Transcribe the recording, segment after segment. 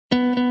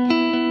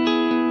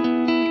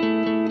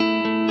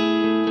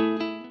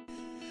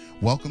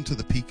Welcome to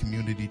the Peak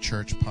Community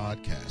Church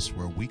podcast,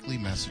 where weekly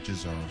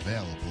messages are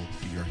available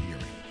for your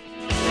hearing.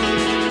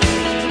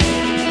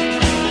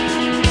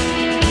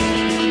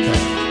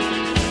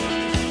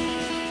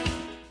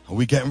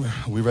 Okay.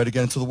 Are we ready to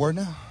get into the word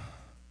now?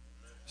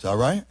 Is that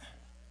right?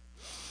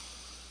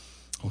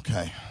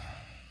 Okay.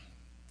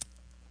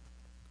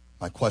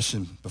 My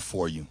question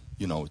before you,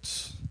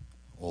 it's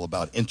all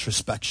about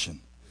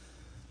introspection.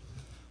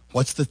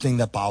 What's the thing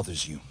that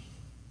bothers you?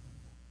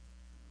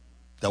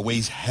 That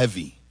weighs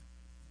heavy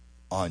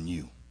on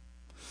you?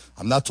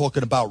 I'm not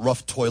talking about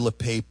rough toilet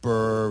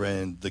paper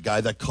and the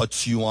guy that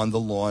cuts you on the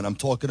lawn. I'm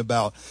talking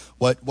about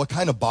what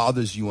kind of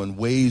bothers you and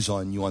weighs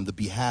on you on the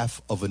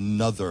behalf of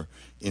another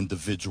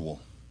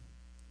individual.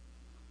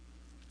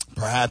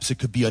 Perhaps it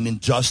could be an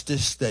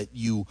injustice that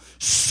you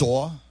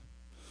saw,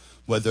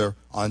 whether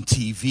on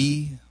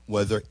TV,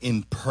 whether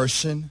in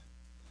person.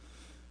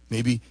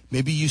 Maybe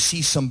you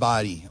see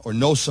somebody or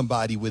know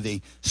somebody with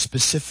a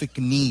specific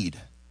need.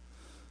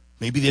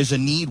 Maybe there's a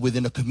need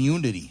within a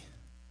community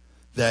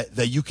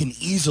that you can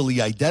easily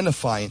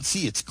identify and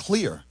see. It's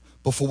clear.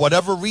 But for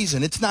whatever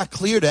reason, it's not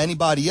clear to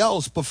anybody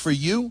else. But for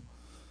you,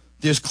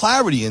 there's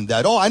clarity in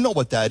that. Oh, I know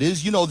what that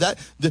is.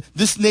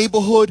 This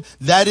neighborhood,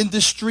 that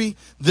industry,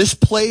 this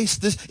place,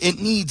 it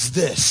needs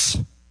this.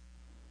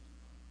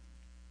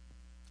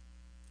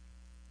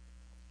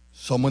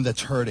 Someone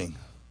that's hurting,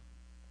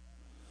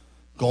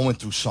 going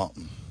through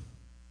something.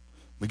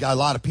 We got a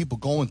lot of people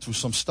going through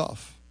some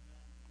stuff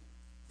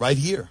right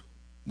here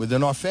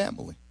within our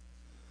family.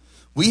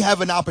 We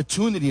have an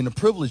opportunity and a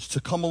privilege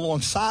to come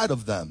alongside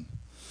of them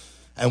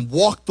and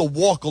walk the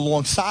walk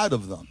alongside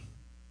of them.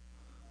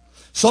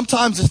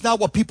 Sometimes it's not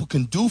what people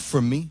can do for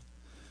me.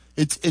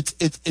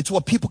 It's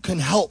what people can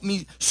help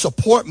me,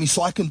 support me,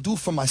 so I can do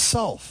for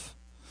myself.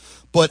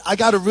 But I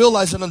got to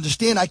realize and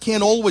understand I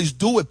can't always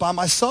do it by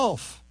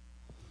myself.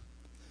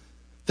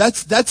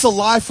 That's a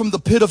lie from the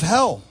pit of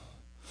hell.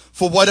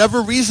 For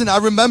whatever reason, I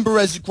remember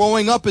as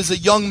growing up as a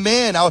young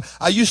man,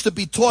 I used to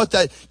be taught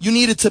that you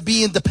needed to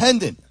be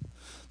independent.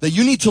 That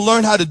you need to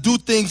learn how to do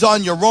things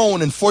on your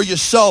own and for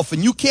yourself.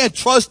 And you can't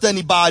trust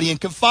anybody and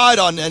confide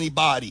on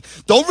anybody.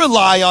 Don't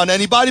rely on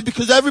anybody,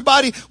 because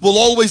everybody will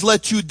always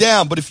let you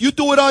down. But if you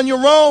do it on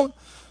your own,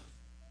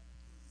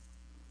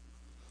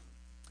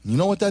 you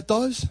know what that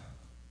does?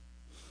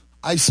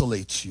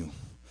 Isolates you,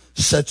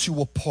 sets you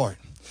apart.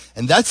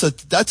 And that's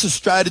a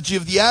strategy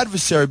of the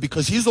adversary,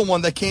 because he's the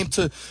one that came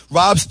to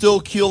rob, steal,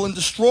 kill, and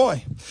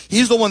destroy.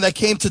 He's the one that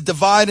came to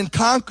divide and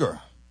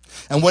conquer.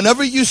 And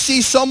whenever you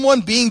see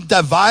someone being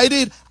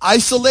divided,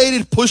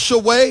 isolated, pushed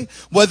away,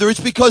 whether it's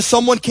because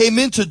someone came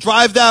in to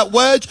drive that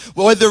wedge,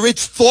 whether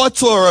it's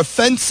thoughts or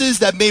offenses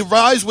that may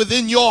rise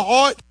within your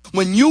heart,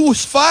 when you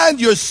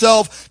find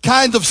yourself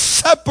kind of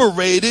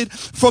separated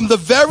from the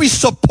very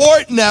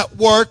support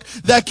network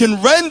that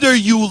can render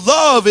you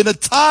love in a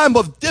time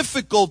of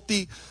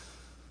difficulty,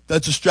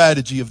 that's a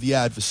strategy of the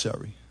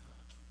adversary.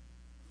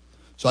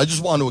 So I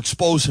just want to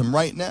expose him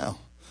right now.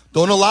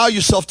 Don't allow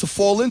yourself to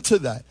fall into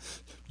that.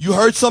 You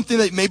heard something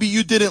that maybe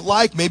you didn't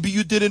like, maybe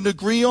you didn't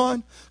agree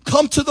on.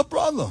 Come to the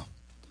brother.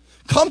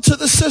 Come to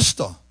the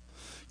sister.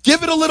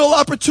 Give it a little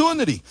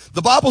opportunity.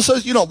 The Bible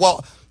says, we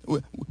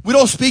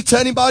don't speak to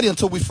anybody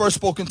until we first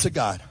spoken to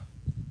God.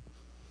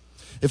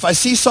 If I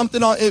see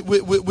something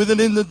with an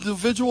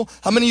individual,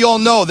 how many of y'all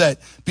know that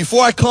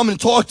before I come and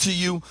talk to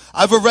you,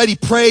 I've already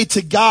prayed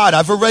to God.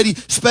 I've already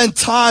spent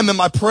time in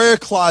my prayer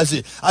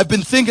closet. I've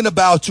been thinking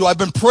about you. I've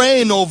been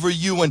praying over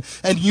you.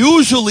 And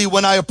usually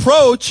when I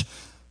approach,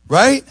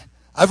 right,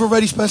 I've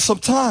already spent some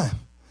time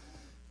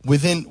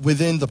within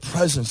the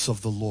presence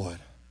of the Lord.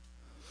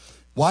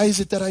 Why is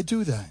it that I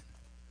do that?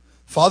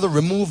 Father,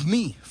 remove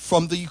me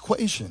from the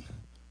equation.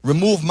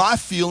 Remove my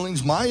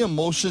feelings, my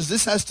emotions.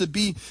 This has to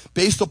be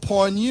based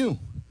upon you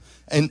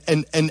and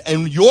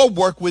your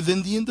work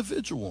within the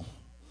individual.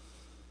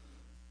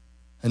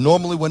 And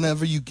normally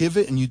whenever you give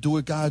it and you do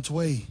it God's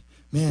way,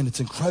 man, it's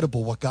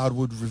incredible what God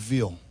would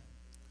reveal.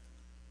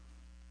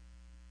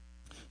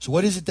 So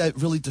what is it that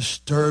really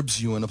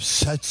disturbs you and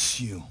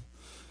upsets you?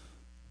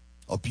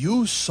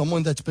 Abuse,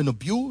 someone that's been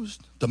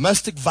abused,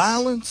 domestic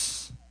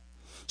violence,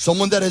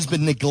 someone that has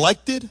been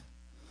neglected.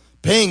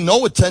 Paying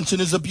no attention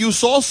is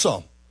abuse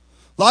also.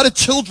 A lot of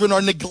children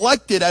are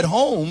neglected at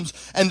homes,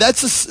 and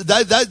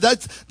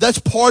that's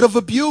part of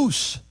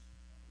abuse.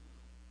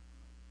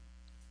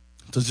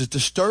 Does it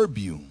disturb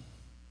you?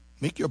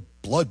 Make your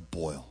blood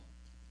boil.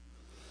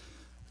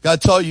 Gotta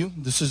tell you,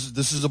 this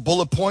is a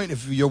bullet point.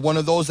 If you're one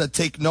of those that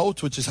take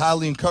notes, which is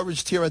highly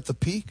encouraged here at the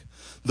Peak,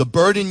 the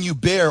burden you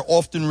bear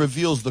often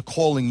reveals the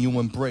calling you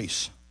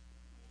embrace.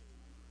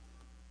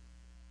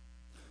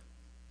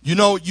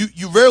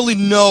 You rarely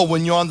know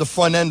when you're on the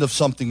front end of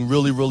something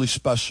really, really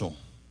special.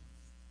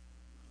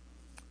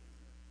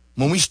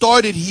 When we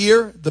started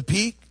here, the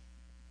Peak,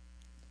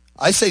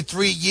 I say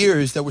 3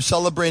 years that we're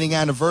celebrating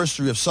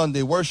anniversary of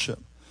Sunday worship.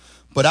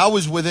 But I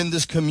was within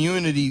this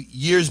community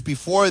years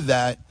before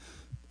that,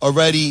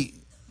 already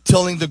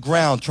tilling the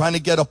ground, trying to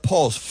get a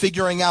pulse,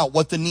 figuring out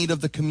what the need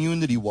of the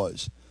community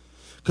was.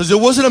 Because it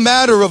wasn't a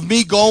matter of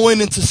me going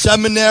into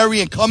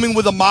seminary and coming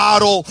with a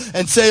model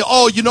and say,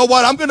 oh, you know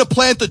what, I'm going to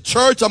plant a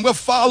church, I'm going to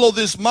follow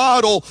this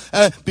model,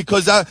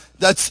 because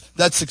that's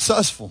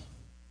successful.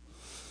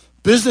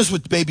 Business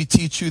would maybe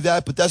teach you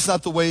that, but that's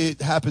not the way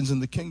it happens in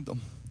the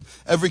kingdom.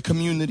 Every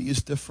community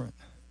is different.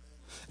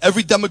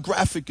 Every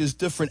demographic is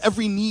different.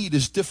 Every need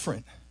is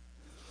different.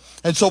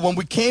 And so when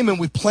we came and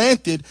we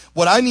planted,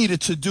 what I needed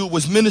to do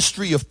was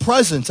ministry of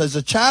presence as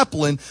a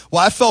chaplain.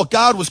 Well, I felt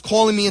God was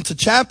calling me into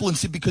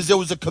chaplaincy because there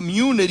was a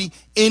community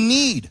in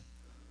need.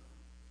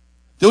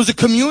 There was a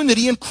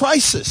community in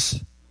crisis.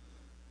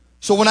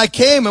 So when I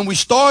came and we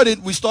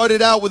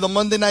started out with a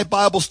Monday night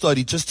Bible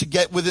study just to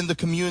get within the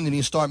community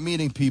and start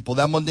meeting people.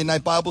 That Monday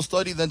night Bible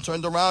study then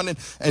turned around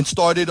and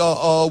started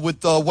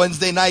with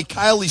Wednesday night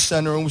Kylie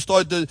Center, and we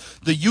started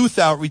the youth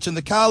outreach in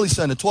the Kylie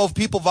Center. 12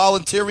 people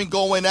volunteering,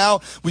 going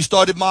out. We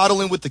started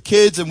modeling with the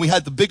kids, and we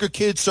had the bigger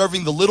kids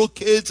serving the little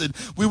kids, and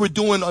we were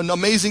doing an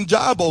amazing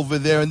job over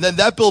there. And then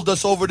that built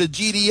us over to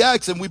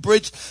GDX, and we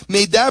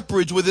made that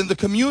bridge within the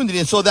community.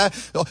 And so that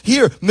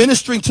here,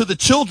 ministering to the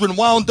children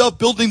wound up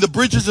building the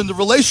bridges and the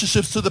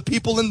relationships to the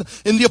people in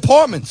the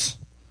apartments,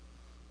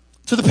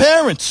 to the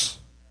parents.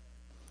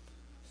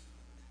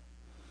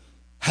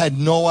 Had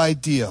no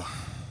idea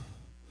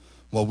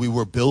what we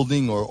were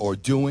building or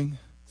doing.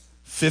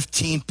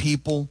 15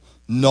 people,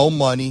 no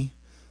money,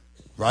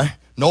 right?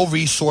 No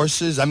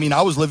resources. I mean,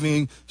 I was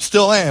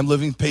still am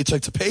living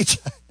paycheck to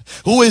paycheck.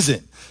 Who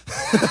isn't?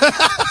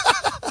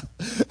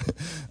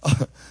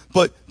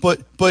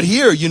 But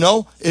here, you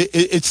know,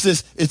 it's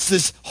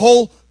this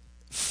whole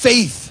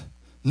faith.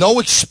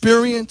 No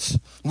experience.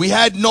 We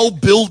had no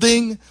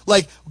building.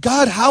 Like,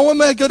 God, how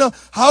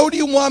do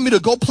you want me to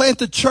go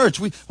plant a church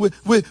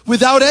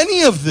without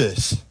any of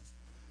this?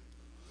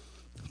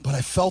 But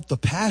I felt the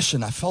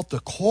passion. I felt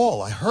the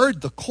call. I heard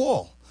the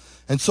call.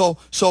 And so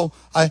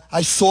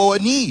I saw a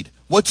need.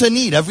 What's a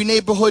need? Every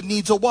neighborhood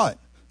needs a what?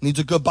 Needs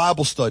a good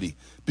Bible study.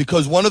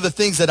 Because one of the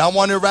things that I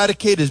want to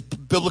eradicate is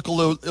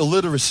biblical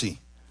illiteracy.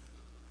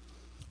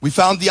 We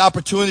found the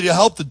opportunity to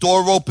help. The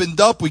door opened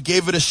up. We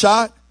gave it a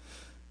shot.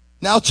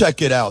 Now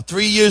check it out.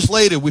 3 years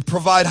later, we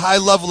provide high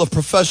level of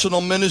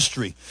professional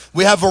ministry.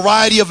 We have a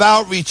variety of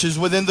outreaches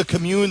within the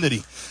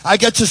community. I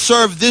get to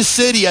serve this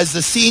city as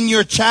the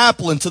senior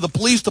chaplain to the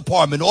police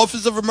department,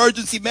 Office of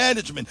Emergency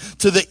Management,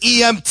 to the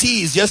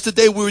EMTs.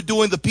 Yesterday we were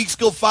doing the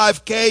Peekskill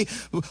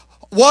 5K.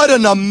 What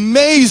an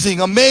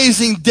amazing,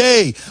 amazing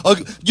day.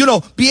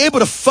 Be able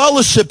to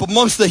fellowship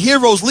amongst the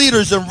heroes,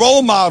 leaders, and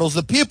role models,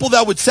 the people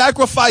that would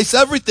sacrifice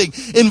everything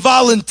in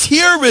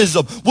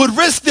volunteerism, would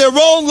risk their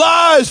own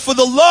lives for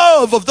the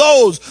love of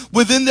those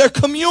within their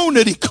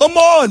community. Come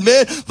on,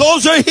 man.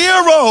 Those are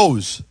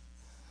heroes.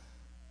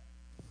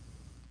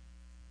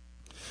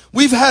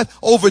 We've had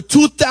over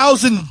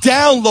 2,000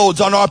 downloads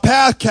on our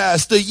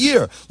podcast a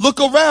year. Look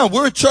around.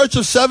 We're a church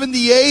of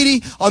 70,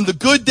 80. On the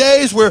good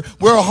days, we're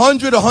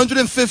 100,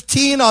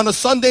 115 on a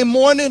Sunday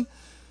morning.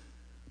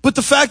 But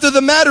the fact of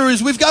the matter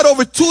is we've got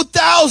over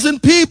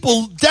 2,000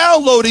 people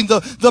downloading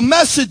the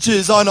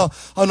messages on a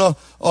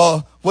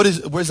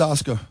where's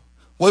Oscar?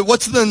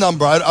 What's the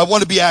number? I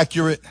want to be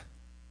accurate.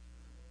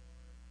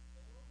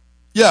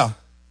 Yeah.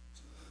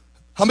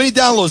 How many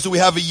downloads do we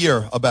have a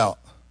year about?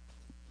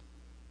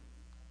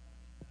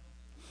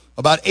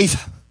 About 8.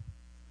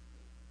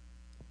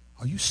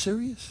 Are you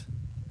serious?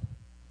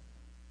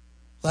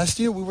 Last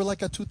year we were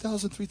like at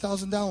 2,000,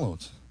 3,000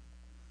 downloads.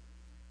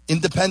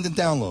 Independent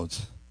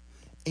downloads.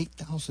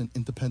 8,000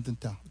 independent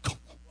downloads. Come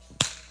on.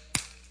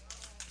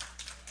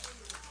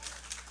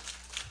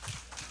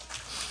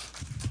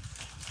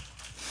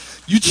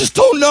 You just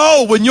don't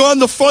know when you're on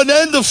the front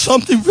end of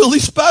something really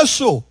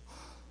special.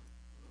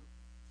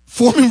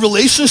 Forming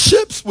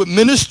relationships with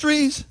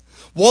ministries.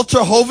 Walter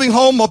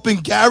Hovingholm up in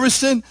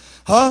Garrison.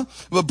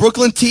 The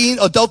Brooklyn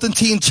Adult and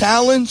Teen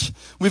Challenge.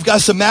 We've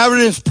got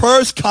Samaritan's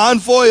Purse,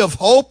 Convoy of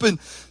Hope, and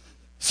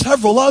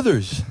several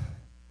others.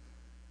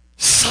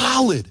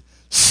 Solid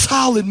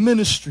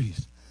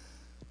ministries.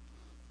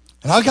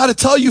 And I got to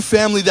tell you,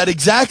 family, that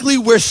exactly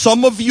where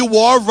some of you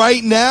are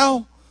right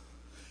now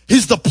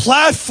is the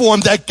platform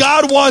that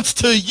God wants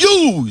to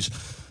use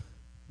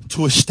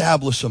to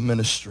establish a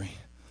ministry,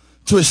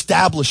 to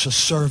establish a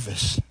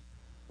service.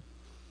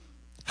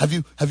 Have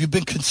you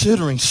been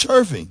considering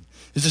serving?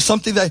 Is it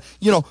something that,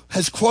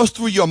 has crossed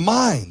through your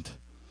mind?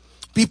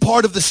 Be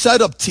part of the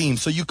setup team.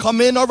 So you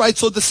come in, all right,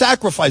 so the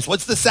sacrifice.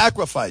 What's the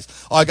sacrifice?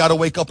 Oh, I got to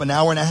wake up an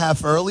hour and a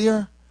half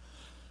earlier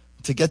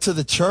to get to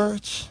the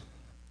church.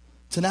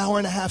 It's an hour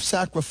and a half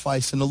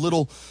sacrifice and a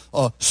little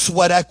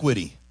sweat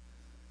equity.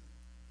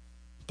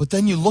 But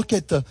then you look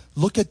at the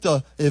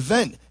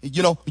event.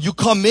 You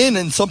come in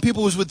and some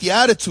people was with the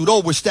attitude,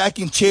 oh, we're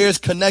stacking chairs,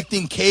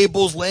 connecting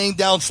cables, laying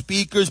down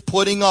speakers,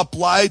 putting up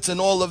lights and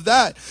all of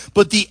that.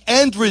 But the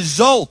end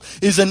result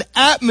is an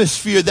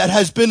atmosphere that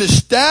has been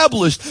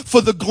established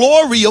for the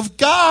glory of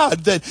God,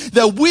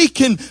 that we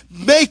can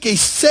make a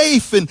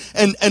safe and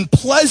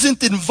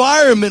pleasant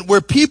environment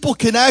where people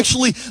can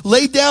actually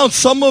lay down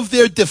some of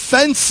their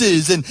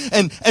defenses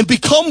and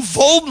become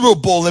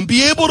vulnerable and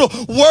be able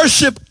to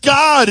worship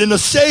God in a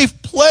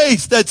safe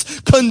place that's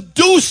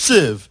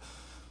conducive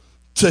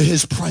to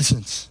his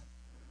presence.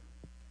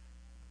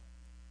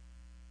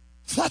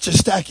 It's not just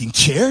stacking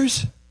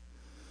chairs.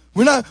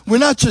 We're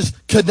not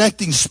just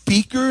connecting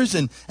speakers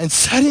and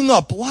setting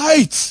up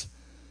lights.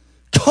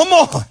 Come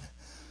on.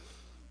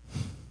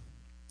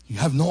 You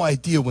have no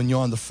idea when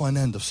you're on the front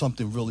end of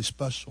something really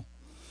special.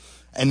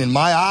 And in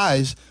my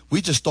eyes,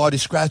 we just started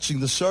scratching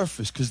the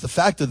surface, because the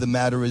fact of the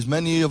matter is,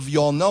 many of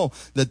y'all know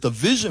that the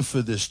vision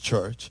for this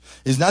church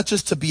is not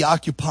just to be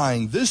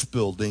occupying this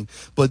building,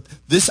 but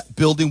this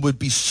building would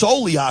be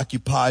solely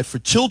occupied for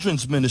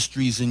children's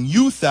ministries and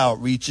youth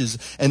outreaches,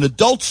 and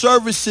adult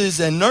services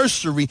and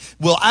nursery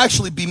will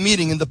actually be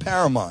meeting in the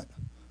Paramount.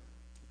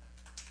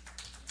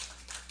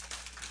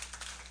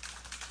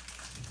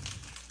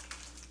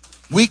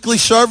 Weekly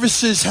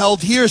services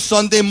held here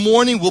Sunday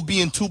morning will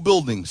be in 2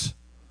 buildings.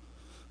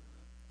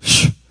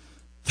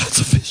 That's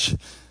a vision.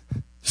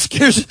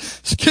 Scares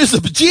the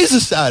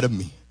bejesus out of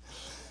me.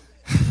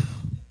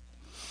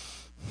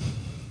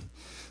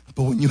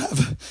 But when you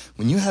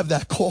have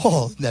that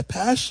call, that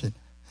passion,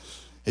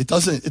 it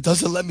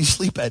doesn't let me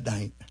sleep at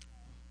night.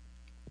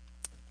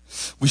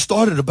 We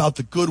started about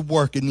the good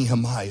work in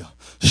Nehemiah,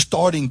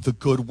 starting the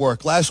good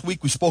work. Last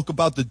week we spoke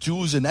about the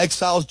Jews in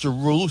exiles.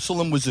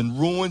 Jerusalem was in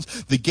ruins.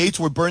 The gates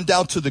were burned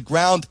down to the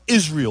ground.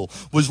 Israel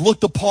was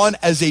looked upon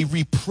as a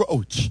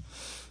reproach.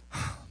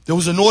 There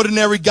was an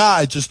ordinary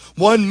guy, just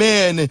one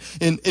man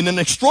in an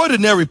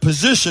extraordinary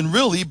position,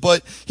 really,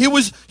 but he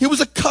was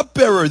a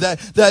cupbearer,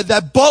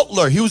 that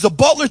butler. He was a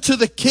butler to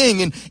the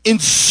king in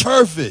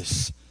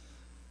service.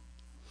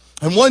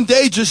 And one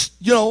day, just,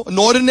 an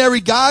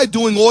ordinary guy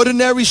doing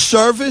ordinary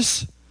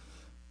service,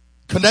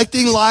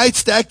 connecting lights,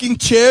 stacking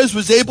chairs,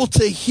 was able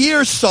to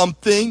hear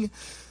something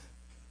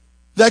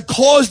that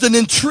caused an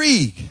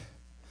intrigue.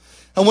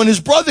 And when his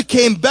brother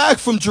came back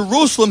from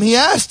Jerusalem, he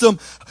asked him,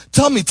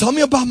 Tell me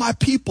about my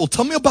people.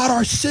 Tell me about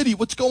our city.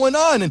 What's going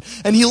on?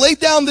 And he laid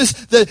down those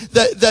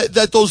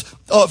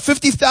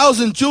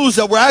 50,000 Jews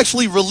that were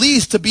actually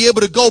released to be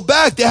able to go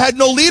back. They had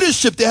no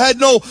leadership. They had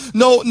no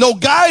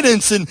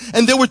guidance, and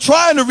they were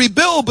trying to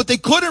rebuild, but they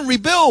couldn't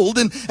rebuild,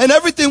 and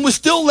everything was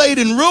still laid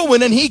in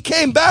ruin. And he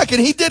came back, and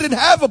he didn't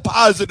have a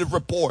positive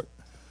report.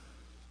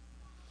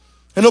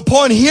 And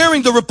upon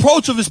hearing the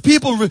reproach of his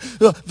people,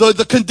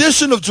 the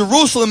condition of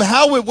Jerusalem,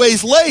 how it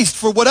was laced,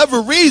 for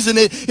whatever reason,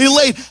 it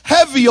laid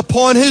heavy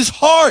upon his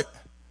heart.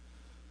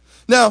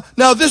 Now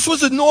this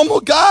was a normal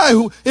guy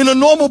who, in a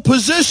normal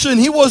position,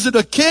 he wasn't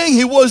a king,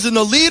 he wasn't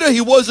a leader,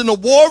 he wasn't a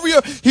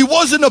warrior, he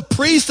wasn't a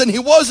priest, and he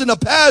wasn't a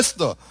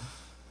pastor.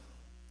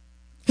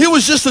 He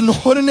was just an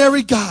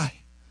ordinary guy.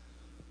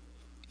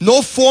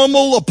 No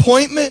formal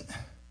appointment,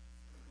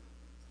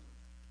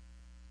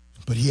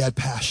 but he had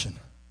passion.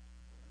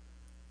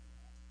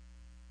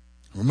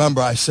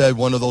 Remember, I said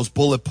one of those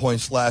bullet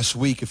points last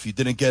week. If you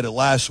didn't get it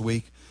last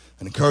week,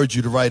 I encourage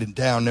you to write it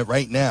down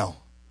right now.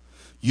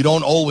 You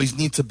don't always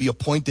need to be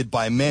appointed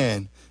by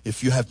man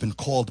if you have been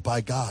called by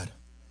God.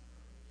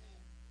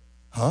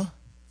 Huh?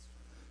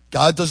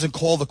 God doesn't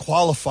call the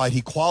qualified.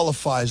 He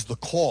qualifies the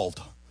called.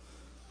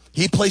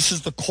 He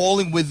places the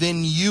calling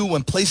within you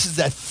and places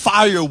that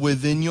fire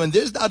within you. And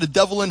there's not a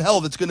devil in hell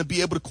that's going to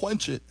be able to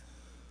quench it.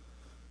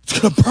 It's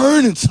going to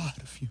burn inside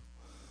of you.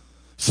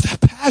 It's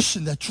that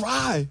passion that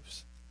drives.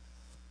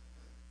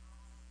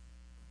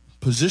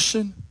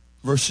 Position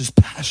versus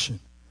passion.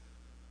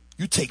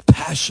 You take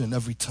passion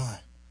every time.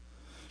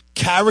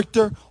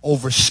 Character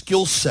over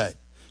skill set.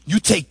 You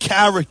take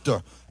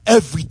character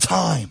every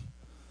time.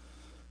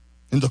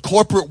 In the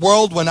corporate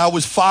world, when I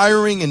was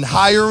firing and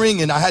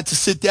hiring and I had to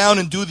sit down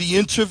and do the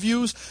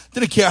interviews,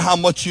 didn't care how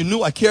much you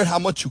knew. I cared how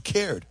much you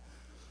cared.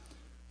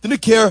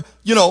 Didn't care,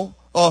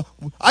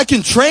 I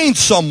can train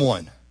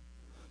someone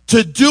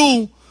to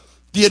do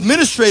the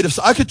administrative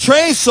stuff. I could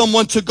train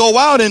someone to go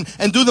out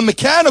and do the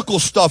mechanical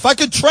stuff. I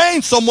could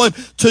train someone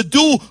to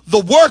do the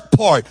work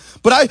part.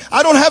 But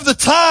I don't have the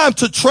time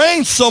to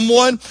train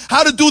someone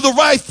how to do the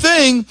right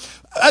thing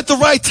at the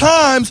right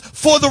times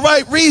for the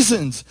right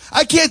reasons.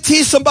 I can't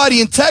teach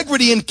somebody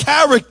integrity and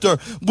character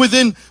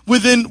within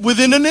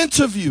an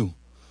interview.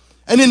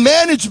 And in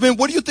management,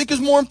 what do you think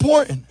is more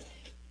important?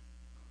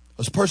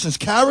 This person's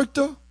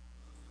character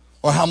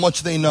or how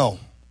much they know?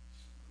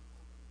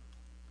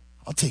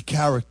 I'll take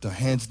character,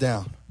 hands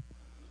down.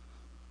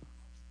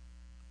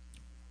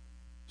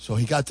 So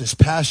he got this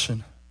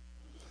passion.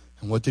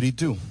 And what did he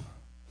do?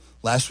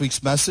 Last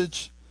week's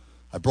message,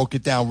 I broke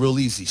it down real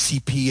easy.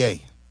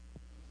 CPA.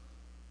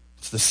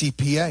 It's the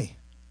CPA.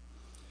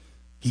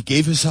 He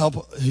gave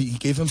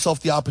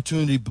himself the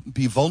opportunity to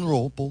be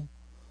vulnerable.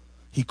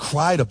 He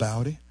cried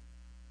about it.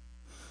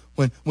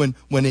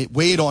 When it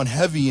weighed on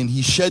heavy and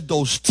he shed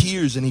those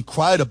tears and he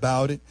cried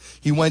about it,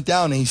 he went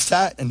down and he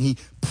sat and he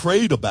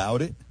prayed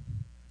about it.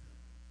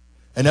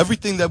 And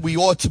everything that we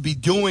ought to be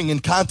doing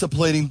and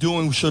contemplating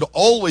doing should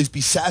always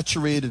be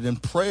saturated in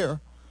prayer.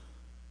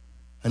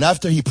 And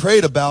after he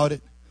prayed about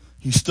it,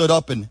 he stood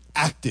up and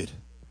acted.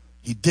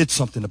 He did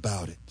something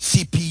about it.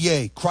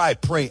 CPA, cry,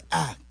 pray,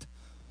 act.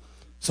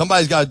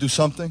 Somebody's got to do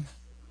something.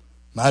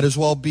 Might as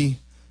well be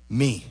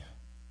me.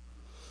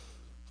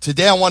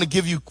 Today I want to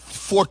give you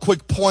 4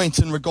 quick points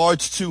in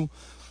regards to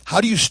how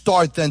do you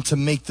start then to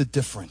make the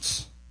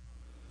difference.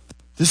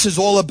 This is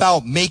all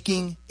about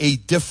making a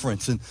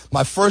difference. And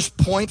my first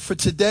point for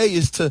today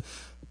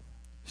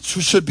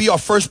should be our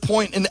first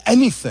point in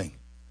anything.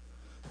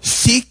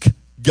 Seek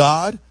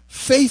God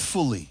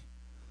faithfully.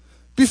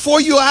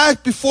 Before you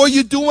act, before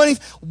you do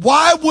anything,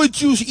 why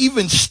would you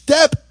even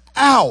step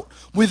out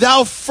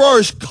without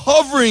first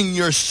covering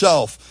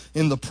yourself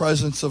in the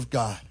presence of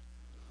God?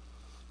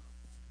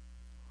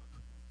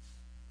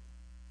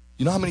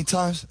 You know how many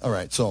times? All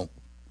right, so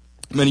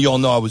many of y'all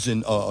know I was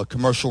in a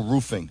commercial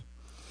roofing.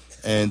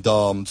 And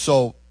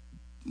so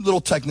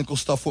little technical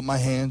stuff with my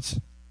hands.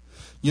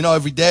 You know,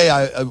 every day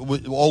I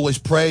would always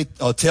pray,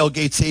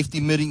 tailgate safety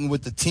meeting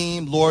with the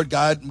team. Lord,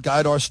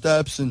 guide our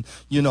steps and,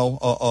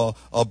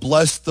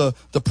 bless the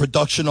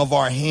production of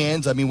our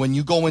hands. I mean, when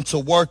you go into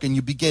work and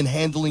you begin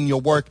handling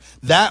your work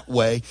that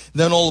way,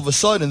 then all of a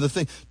sudden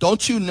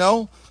don't you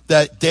know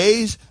that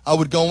days I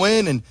would go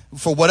in and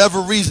for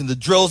whatever reason, the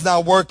drill's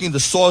not working, the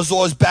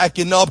sawzall's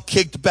backing up,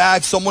 kicked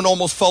back, someone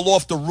almost fell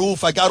off the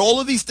roof. I got all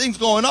of these things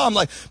going on. I'm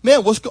like,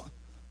 man, what's going on?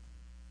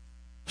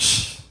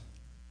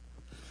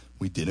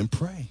 We didn't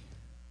pray.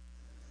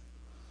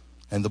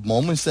 And the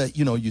moments that,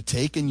 you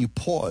take and you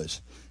pause.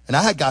 And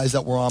I had guys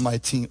that were on my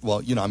team.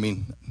 Well,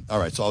 all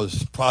right, so I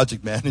was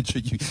project manager.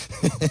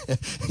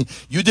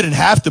 You didn't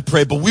have to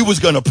pray, but we was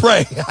going to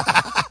pray.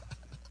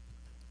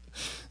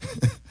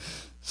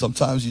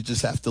 Sometimes you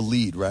just have to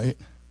lead, right?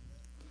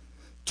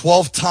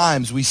 12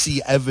 times we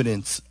see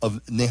evidence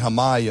of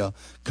Nehemiah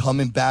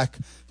coming back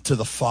to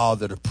the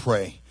Father to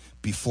pray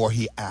before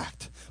he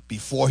acts,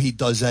 before he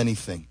does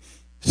anything.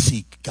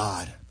 Seek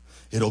God.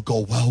 It'll go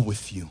well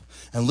with you.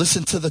 And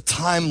listen to the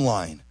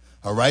timeline,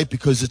 all right,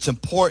 because it's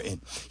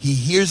important. He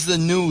hears the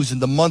news in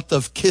the month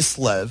of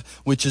Kislev,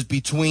 which is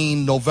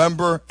between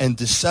November and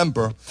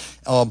December.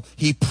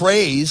 He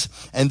prays,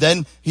 and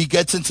then he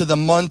gets into the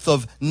month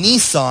of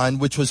Nisan,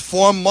 which was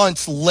 4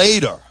 months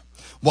later.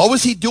 What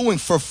was he doing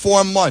for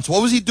 4 months?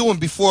 What was he doing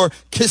before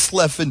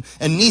Kislev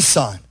and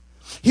Nisan?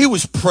 He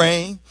was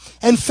praying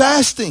and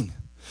fasting.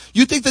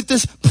 You think that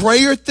this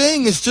prayer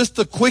thing is just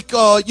a quick,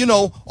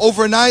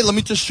 overnight, let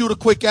me just shoot a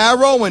quick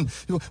arrow? And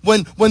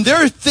when there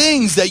are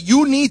things that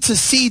you need to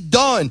see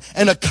done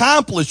and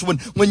accomplished,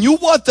 when you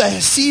want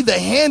to see the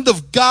hand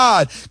of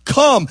God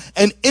come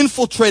and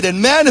infiltrate and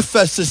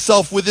manifest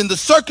itself within the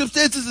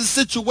circumstances and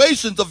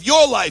situations of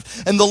your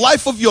life and the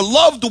life of your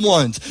loved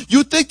ones,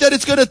 you think that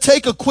it's going to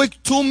take a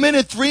quick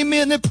 2-minute,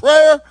 3-minute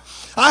prayer?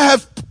 I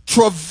have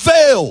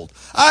travailed.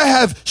 I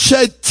have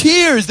shed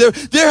tears. There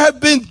have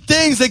been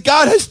things that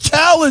God has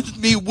challenged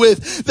me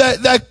with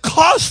that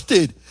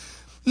costed.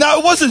 Now,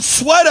 it wasn't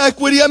sweat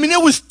equity. I mean,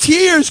 it was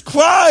tears,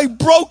 crying,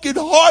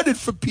 brokenhearted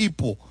for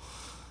people.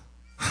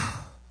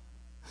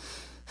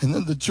 And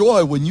then the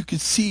joy when you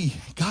could see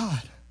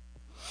God.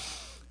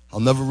 I'll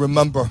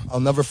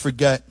never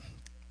forget.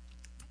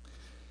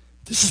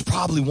 This is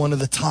probably one of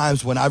the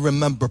times when I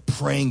remember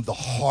praying the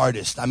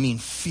hardest. I mean,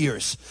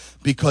 fierce.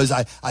 Because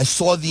I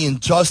saw the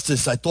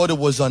injustice. I thought it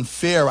was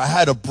unfair. I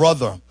had a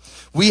brother.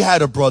 We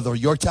had a brother,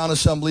 Yorktown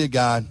Assembly of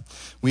God.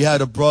 We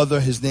had a brother.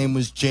 His name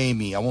was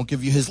Jamie. I won't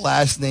give you his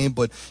last name,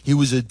 but he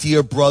was a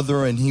dear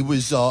brother, and he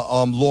was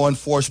law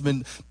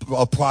enforcement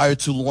prior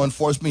to law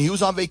enforcement. He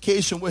was on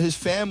vacation with his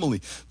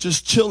family,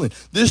 just chilling.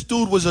 This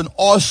dude was an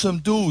awesome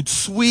dude,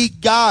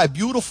 sweet guy,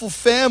 beautiful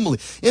family,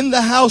 in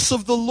the house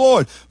of the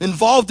Lord,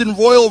 involved in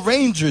Royal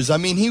Rangers. I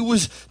mean, he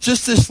was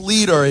just this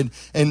leader, and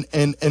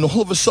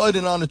all of a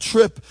sudden on a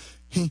trip,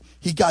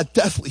 he got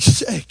deathly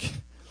sick.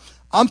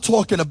 I'm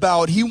talking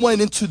about he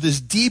went into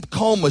this deep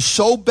coma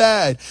so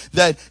bad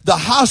that the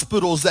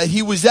hospitals that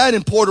he was at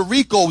in Puerto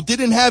Rico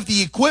didn't have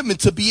the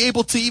equipment to be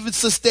able to even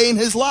sustain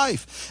his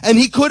life. And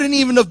he couldn't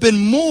even have been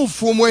moved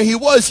from where he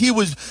was. He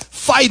was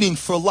fighting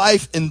for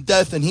life and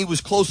death, and he was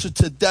closer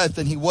to death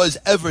than he was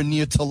ever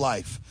near to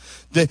life.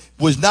 That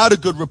was not a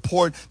good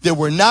report. They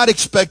were not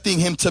expecting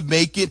him to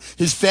make it.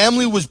 His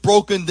family was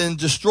broken and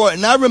destroyed.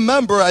 And I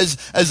remember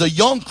as a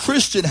young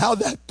Christian how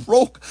that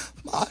broke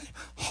my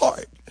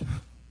heart.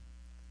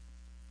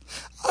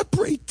 I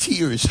prayed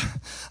tears.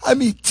 I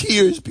mean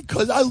tears,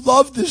 because I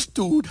love this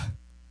dude.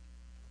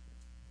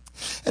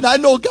 And I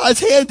know God's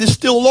hand is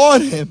still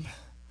on him.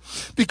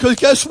 Because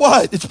guess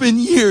what? It's been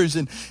years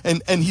and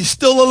he's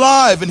still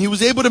alive, and he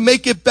was able to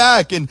make it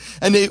back, and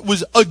it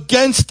was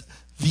against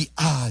the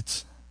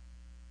odds.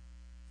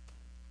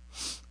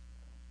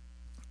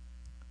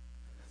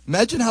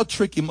 Imagine how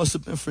tricky it must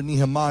have been for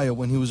Nehemiah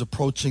when he was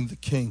approaching the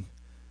king.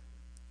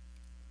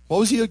 What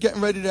was he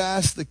getting ready to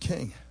ask the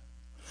king?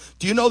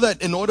 Do you know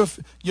that in order,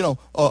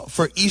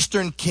 for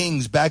Eastern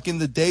kings back in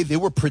the day, they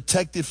were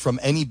protected from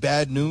any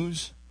bad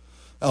news,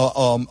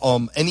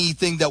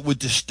 anything that would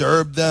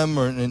disturb them,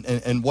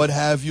 and what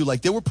have you?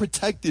 Like, they were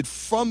protected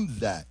from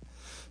that.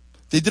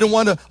 They didn't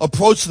want to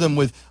approach them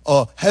with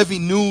heavy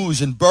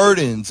news and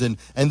burdens, and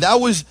that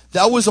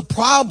was a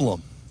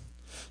problem.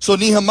 So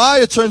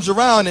Nehemiah turns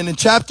around, and in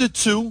chapter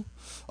 2,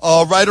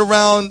 right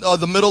around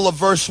the middle of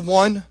verse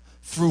 1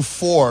 through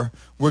 4,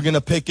 we're going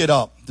to pick it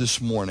up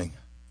this morning.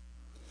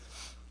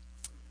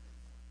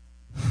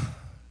 Do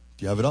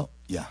you have it up?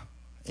 Yeah.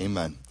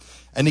 Amen.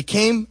 And it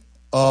came,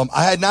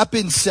 I had not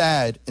been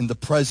sad in the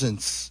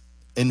presence,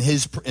 in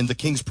the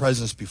king's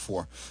presence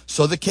before.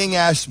 So the king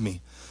asked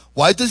me,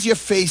 why does your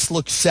face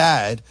look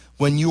sad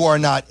when you are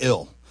not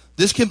ill?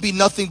 This can be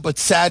nothing but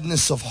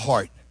sadness of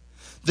heart.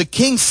 The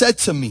king said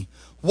to me,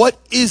 what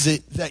is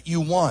it that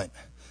you want?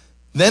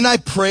 Then I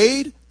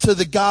prayed to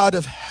the God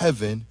of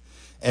heaven,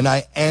 and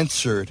I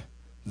answered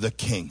the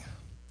king.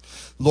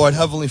 Lord,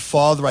 Heavenly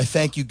Father, I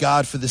thank you,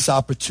 God, for this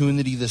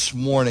opportunity this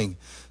morning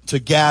to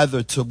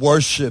gather, to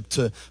worship,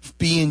 to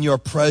be in your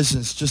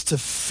presence, just to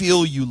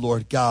feel you,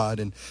 Lord God,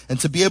 and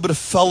to be able to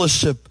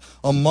fellowship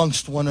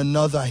amongst one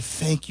another. I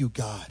thank you,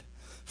 God,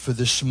 for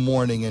this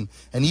morning and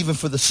even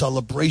for the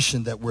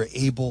celebration that we're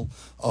able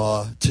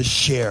to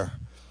share.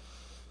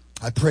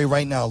 I pray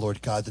right now,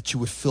 Lord God, that you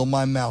would fill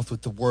my mouth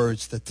with the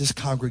words that this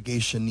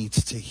congregation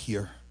needs to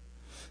hear.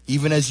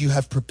 Even as you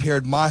have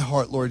prepared my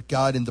heart, Lord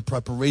God, in the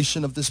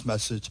preparation of this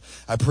message,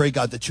 I pray,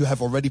 God, that you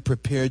have already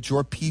prepared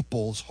your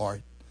people's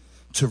heart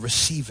to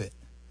receive it.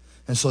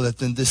 And so that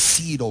then this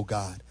seed, oh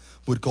God,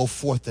 would go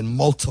forth and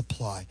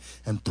multiply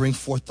and bring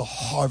forth the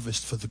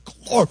harvest for the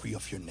glory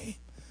of your name.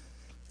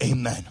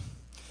 Amen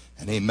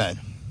and amen.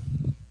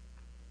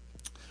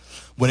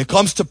 When it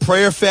comes to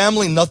prayer,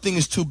 family, nothing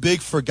is too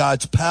big for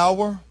God's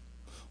power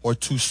or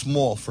too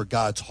small for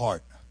God's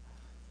heart.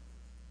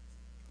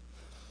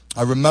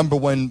 I remember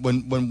when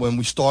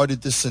we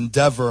started this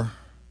endeavor,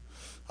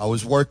 I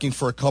was working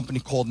for a company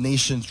called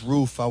Nation's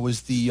Roof. I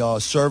was the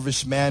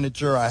service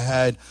manager. I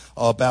had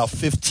about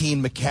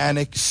 15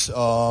 mechanics.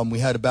 We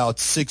had about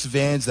 6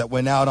 vans that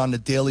went out on a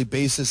daily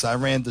basis. I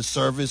ran the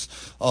service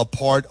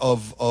part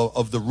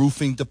of the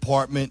roofing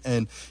department,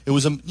 and it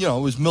was it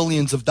was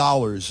millions of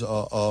dollars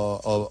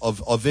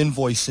of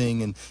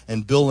invoicing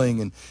and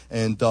billing,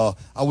 and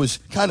I was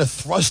kind of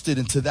thrusted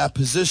into that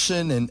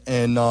position,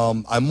 and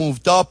I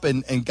moved up,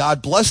 and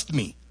God blessed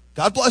me.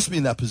 God blessed me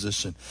in that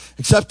position,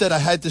 except that I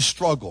had this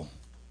struggle.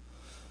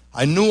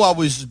 I knew I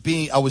was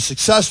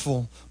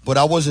successful, but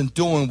I wasn't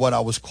doing what I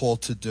was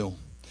called to do.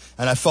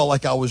 And I felt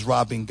like I was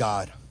robbing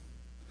God.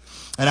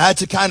 And I had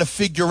to kind of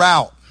figure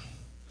out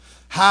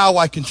how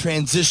I can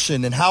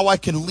transition and how I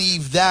can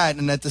leave that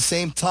and at the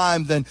same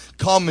time then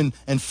come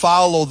and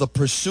follow the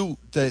pursuit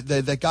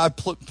that God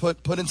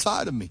put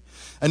inside of me.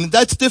 And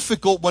that's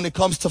difficult when it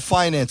comes to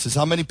finances.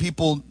 How many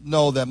people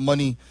know that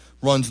money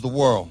runs the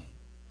world?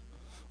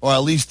 Or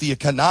at least the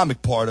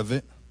economic part of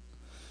it.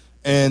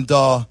 And,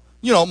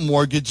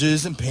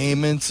 mortgages and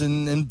payments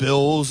and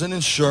bills and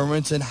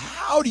insurance. And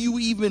how do you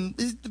even,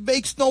 it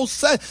makes no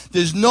sense.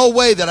 There's no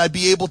way that I'd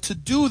be able to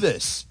do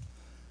this.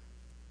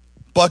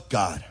 But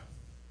God.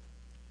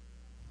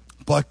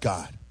 But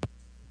God.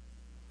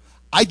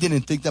 I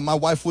didn't think that my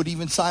wife would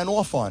even sign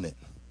off on it.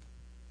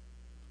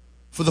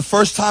 For the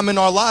first time in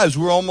our lives,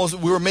 we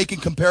were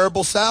making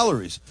comparable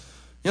salaries.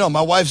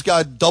 My wife's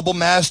got double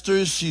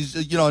masters. She's,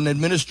 an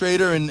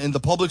administrator in the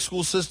public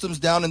school systems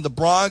down in the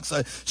Bronx.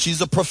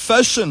 She's a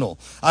professional.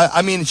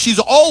 I mean, she's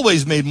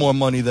always made more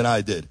money than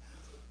I did.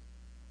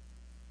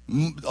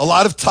 A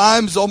lot of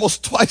times,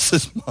 almost twice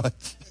as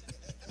much.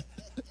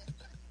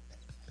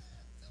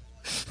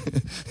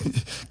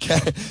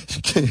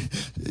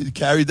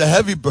 Carried the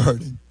heavy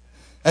burden.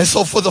 And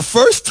so for the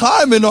first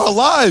time in our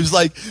lives,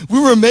 we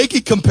were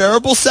making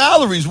comparable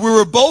salaries. We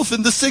were both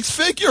in the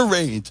 6-figure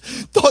range.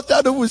 Thought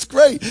that it was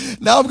great.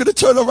 Now I'm going to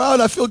turn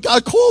around. I feel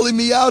God calling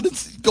me out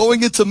and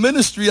going into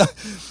ministry.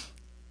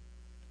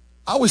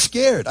 I was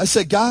scared. I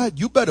said, God,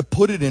 you better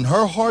put it in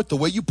her heart the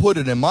way you put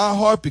it in my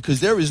heart,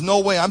 because there is no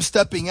way I'm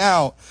stepping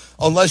out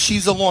unless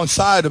she's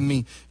alongside of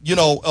me,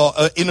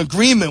 in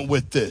agreement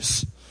with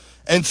this.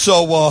 And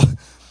so,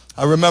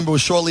 I remember it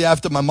was shortly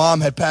after my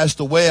mom had passed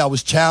away. I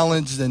was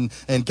challenged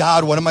and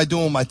God, what am I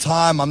doing with my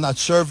time? I'm not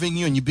serving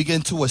you. And you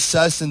begin to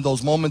assess in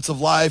those moments of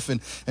life.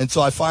 And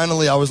so I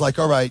was like,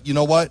 all right, you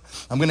know what?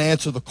 I'm going to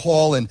answer the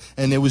call. And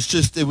it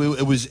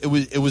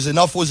was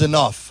enough was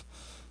enough.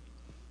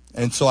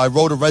 And so I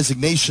wrote a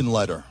resignation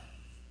letter.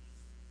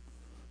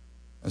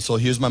 And so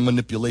here's my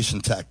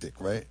manipulation tactic,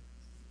 right?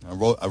 I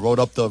wrote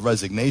up the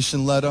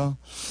resignation letter.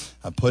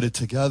 I put it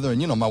together.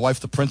 And my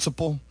wife, the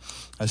principal,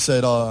 I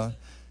said,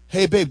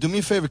 hey, babe, do me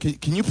a favor.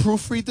 Can you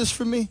proofread this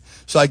for me?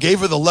 So I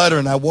gave her the letter,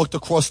 and I walked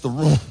across the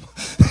room.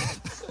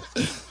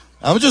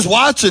 I'm just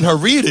watching her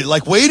read it,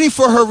 waiting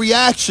for her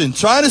reaction,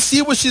 trying to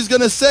see what she's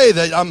going to say.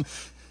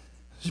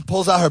 She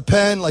pulls out her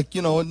pen a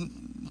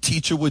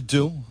teacher would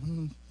do.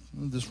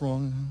 This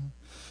wrong?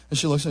 And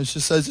she looks at it, she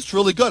says, it's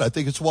really good. I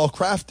think it's well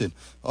crafted.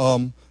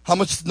 How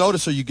much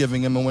notice are you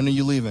giving him, and when are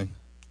you leaving?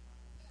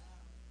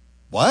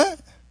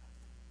 What?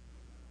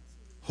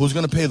 Who's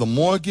going to pay the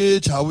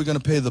mortgage? How are we going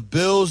to pay the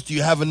bills? Do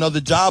you have another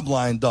job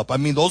lined up? I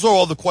mean, those are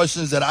all the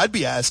questions that I'd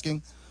be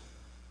asking.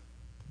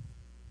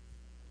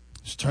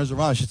 She turns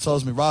around. She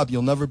tells me, Rob,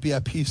 you'll never be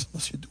at peace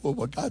unless you do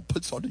what God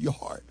puts under your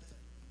heart.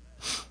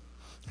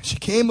 She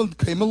came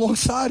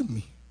alongside of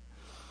me.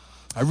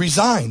 I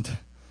resigned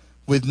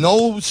with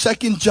no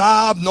second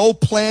job, no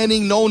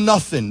planning, no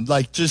nothing.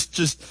 Like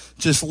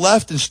just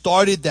left and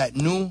started that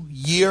new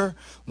year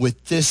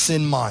with this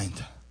in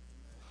mind.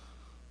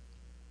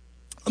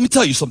 Let me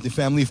tell you something,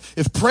 family.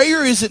 If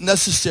prayer isn't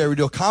necessary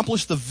to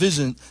accomplish the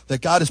vision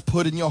that God has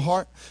put in your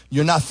heart,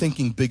 you're not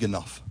thinking big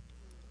enough.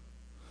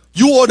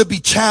 You ought to be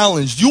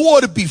challenged. You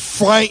ought to be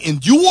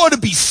frightened. You ought to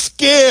be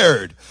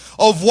scared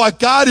of what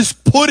God is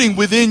putting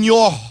within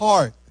your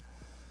heart.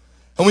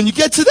 And when you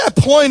get to that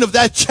point of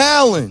that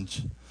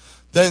challenge,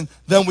 then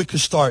we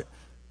could start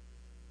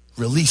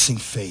releasing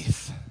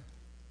faith.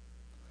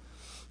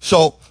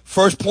 So,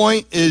 first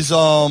point is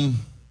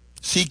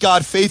seek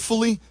God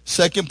faithfully.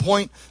 Second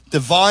point,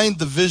 divine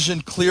the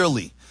vision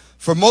clearly.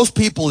 For most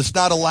people, it's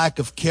not a lack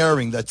of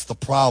caring that's the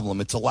problem.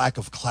 It's a lack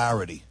of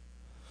clarity.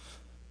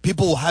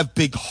 People will have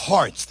big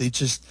hearts. They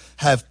just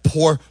have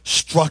poor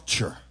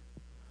structure.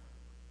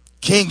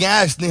 King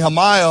asked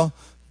Nehemiah,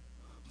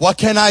 what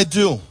can I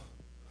do?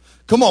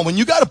 Come on, when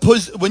you got a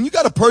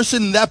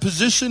person in that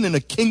position, in a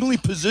kingly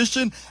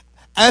position,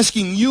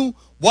 asking you,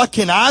 what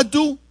can I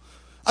do?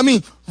 I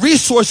mean,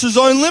 resources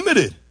are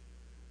unlimited.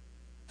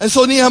 And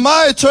so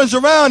Nehemiah turns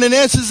around and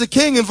answers the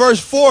king in verse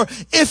 4,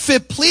 if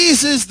it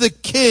pleases the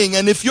king,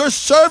 and if your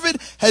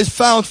servant has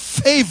found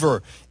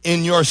favor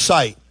in your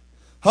sight.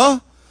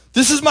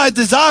 This is my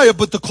desire,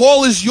 but the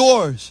call is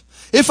yours.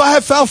 If I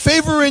have found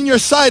favor in your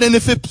sight, and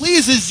if it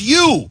pleases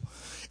you,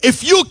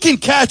 if you can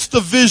catch the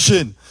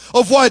vision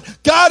of what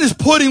God is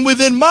putting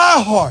within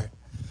my heart.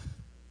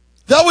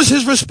 That was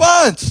his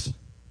response.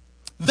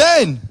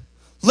 Then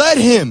let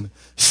him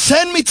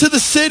send me to the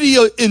city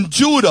in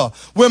Judah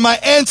where my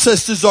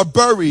ancestors are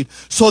buried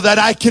so that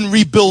I can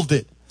rebuild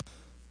it.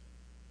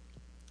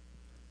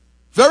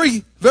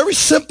 Very, very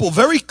simple,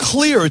 very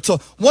clear. It's a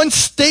one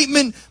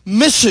statement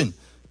mission.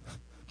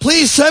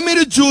 Please send me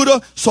to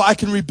Judah so I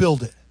can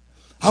rebuild it.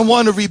 I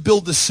want to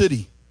rebuild the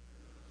city.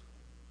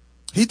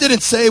 He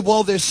didn't say,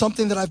 well, there's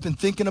something that I've been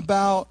thinking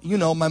about. You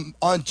know, my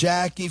Aunt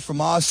Jackie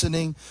from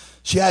Ossining,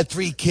 she had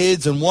 3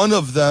 kids, and one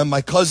of them,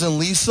 my cousin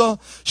Lisa,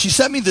 she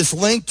sent me this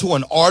link to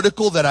an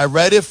article that I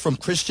read it from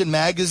Christian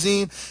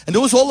Magazine, and it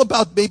was all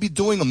about maybe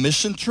doing a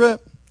mission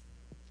trip.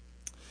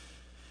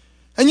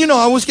 And, you know,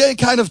 I was getting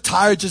kind of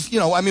tired just,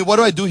 I mean, what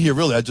do I do here,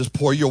 really? I just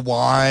pour your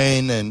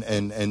wine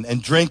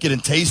and drink it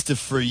and taste it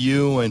for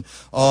you. And,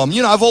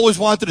 I've always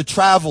wanted to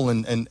travel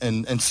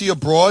and see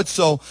abroad.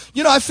 So,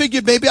 I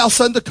figured maybe I'll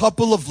send a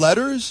couple of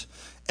letters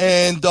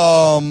and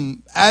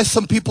ask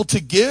some people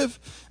to give.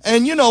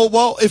 And,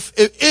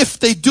 if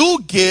they do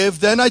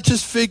give, then I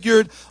just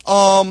figured,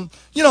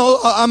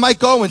 I might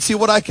go and see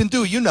what I can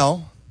do,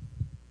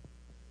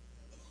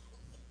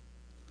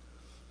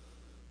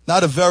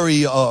 Not a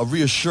very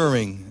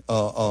reassuring,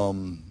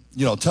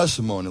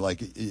 testimony.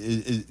 Like,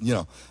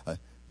 a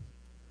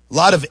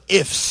lot of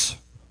ifs,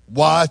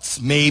 whats,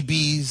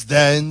 maybes,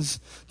 thens.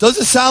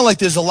 Doesn't sound like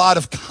there's a lot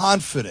of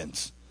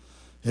confidence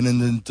in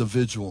an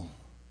individual.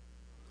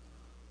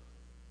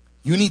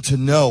 You need to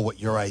know what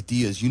your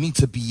idea is. You need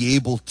to be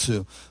able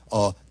to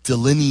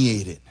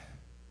delineate it.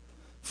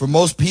 For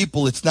most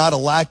people, it's not a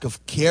lack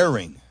of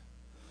caring.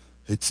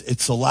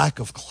 It's a lack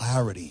of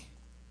clarity.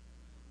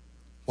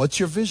 What's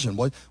your vision?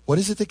 What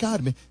is it that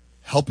God made?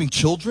 Helping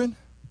children?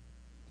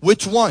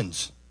 Which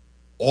ones?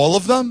 All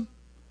of them?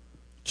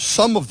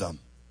 Some of them.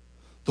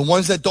 The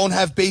ones that don't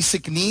have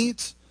basic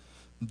needs?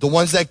 The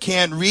ones that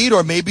can't read,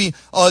 or maybe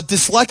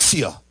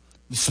dyslexia,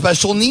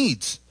 special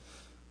needs?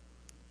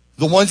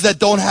 The ones that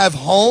don't have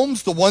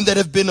homes? The ones that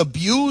have been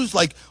abused?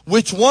 Like,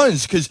 which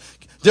ones? Because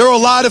there are a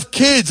lot of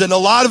kids, and a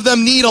lot of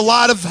them need a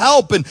lot of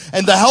help, and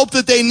the help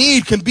that they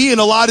need can be in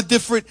a lot of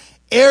different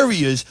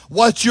areas.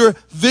 What's your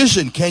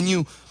vision? Can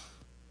you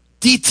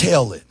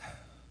detail it?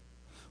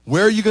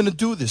 Where are you going to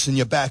do this? In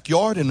your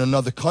backyard? In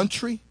another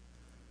country?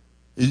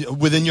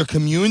 Within your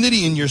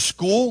community? In your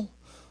school?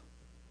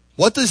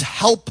 What does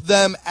help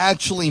them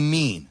actually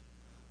mean?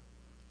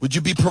 Would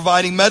you be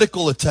providing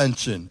medical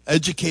attention,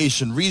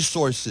 education,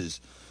 resources,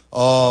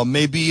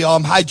 maybe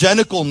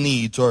hygienical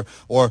needs, or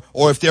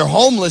if they're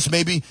homeless,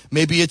 maybe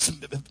it's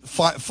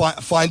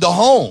find a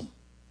home.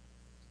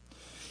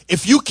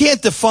 If you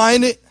can't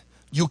define it,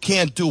 you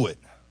can't do it.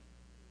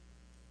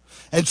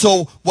 And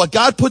so what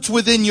God puts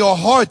within your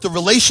heart, the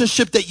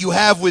relationship that you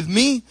have with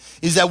me,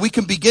 is that we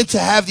can begin to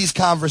have these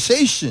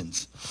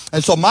conversations.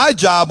 And so my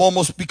job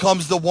almost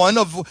becomes the one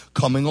of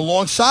coming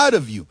alongside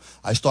of you.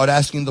 I start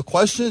asking the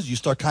questions. You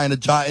start kind of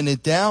jotting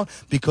it down,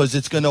 because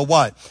it's going to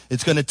what?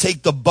 It's going to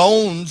take the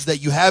bones that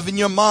you have in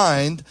your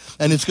mind,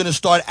 and it's going to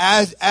start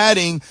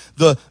adding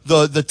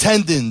the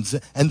tendons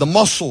and the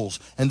muscles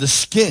and the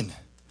skin.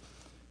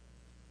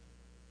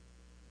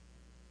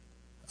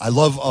 I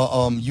love,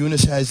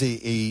 Eunice has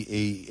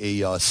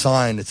a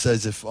sign that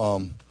says,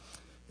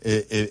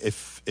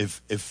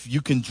 if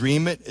you can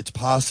dream it, it's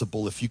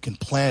possible. If you can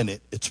plan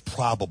it, it's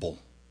probable.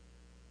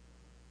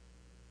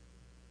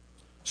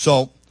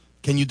 So,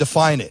 can you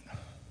define it?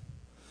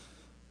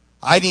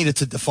 I needed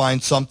to define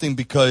something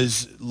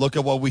because look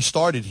at what we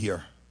started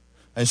here.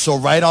 And so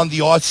right on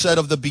the outset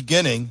of the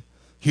beginning,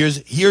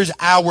 here's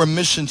our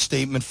mission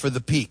statement for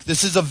the Peak.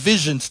 This is a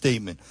vision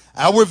statement.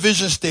 Our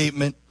vision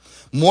statement,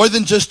 more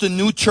than just a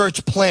new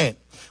church plant,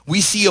 we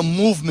see a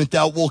movement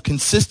that will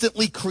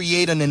consistently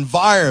create an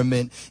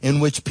environment in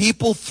which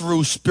people,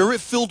 through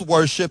spirit-filled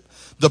worship,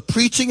 the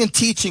preaching and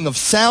teaching of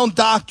sound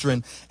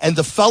doctrine, and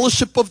the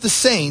fellowship of the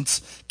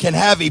saints, can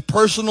have a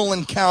personal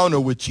encounter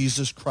with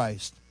Jesus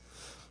Christ.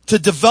 To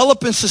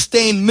develop and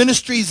sustain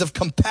ministries of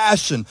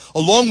compassion,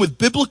 along with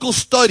biblical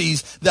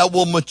studies that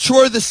will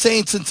mature the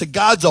saints into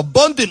God's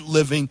abundant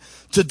living,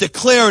 to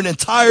declare an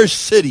entire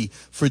city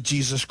for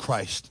Jesus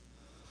Christ.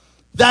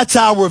 That's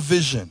our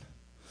vision.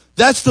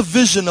 That's the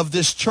vision of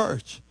this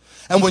church.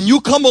 And when you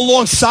come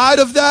alongside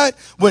of that,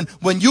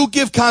 when you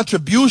give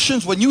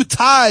contributions, when you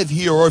tithe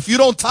here, or if you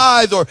don't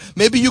tithe, or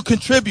maybe you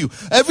contribute,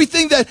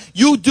 everything that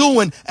you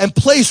do and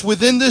place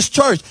within this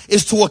church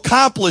is to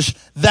accomplish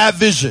that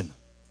vision.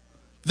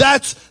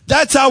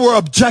 That's our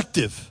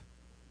objective.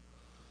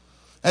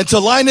 And to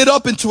line it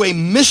up into a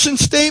mission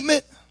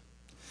statement,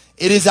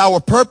 it is our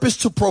purpose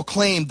to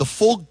proclaim the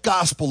full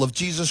gospel of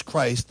Jesus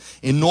Christ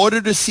in order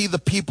to see the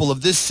people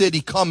of this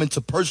city come into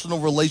personal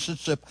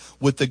relationship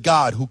with the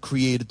God who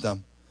created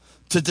them.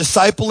 To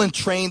disciple and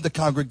train the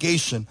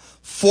congregation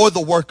for the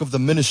work of the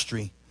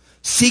ministry,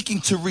 seeking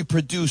to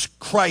reproduce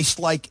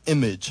Christ-like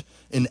image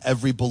in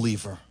every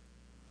believer.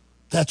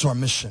 That's our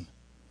mission.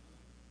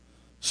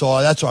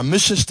 So that's our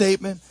mission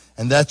statement,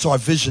 and that's our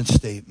vision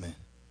statement.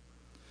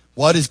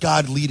 What is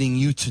God leading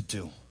you to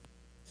do?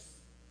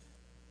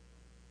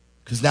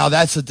 Because now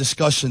that's a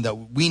discussion that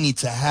we need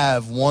to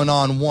have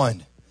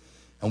one-on-one,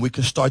 and we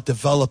can start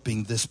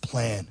developing this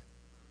plan.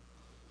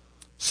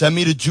 Send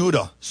me to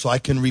Judah so I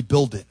can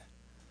rebuild it.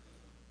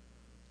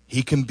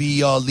 He can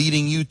be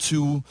leading you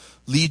to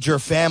lead your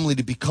family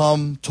to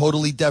become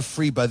totally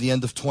debt-free by the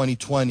end of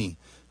 2020,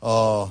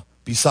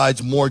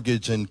 besides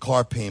mortgage and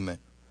car payment.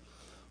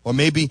 Or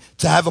maybe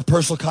to have a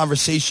personal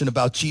conversation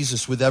about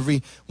Jesus with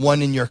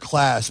everyone in your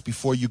class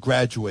before you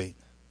graduate.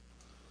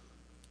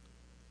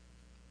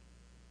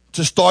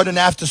 To start an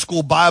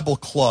after-school Bible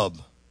club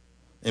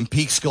in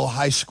Peekskill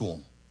High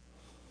School.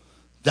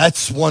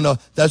 That's one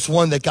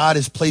that God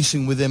is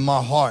placing within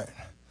my heart.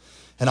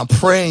 And I'm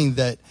praying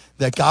that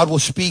God will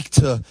speak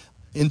to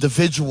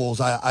individuals.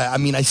 I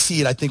mean, I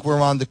see it. I think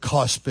we're on the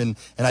cusp. And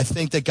I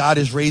think that God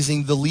is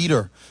raising the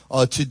leader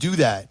to do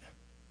that.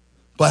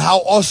 But how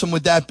awesome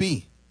would that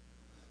be?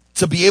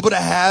 To be able to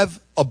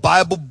have a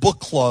Bible book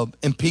club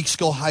in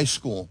Peekskill High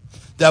School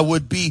that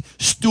would be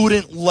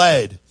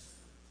student-led,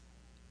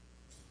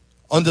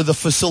 under the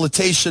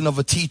facilitation of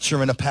a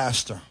teacher and a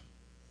pastor.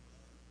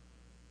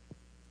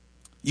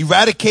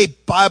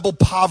 Eradicate Bible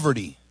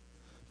poverty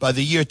by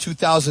the year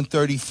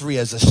 2033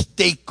 as a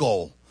state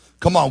goal.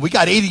 Come on, we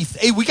got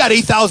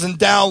 8,000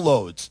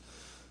 downloads.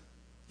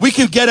 We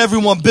can get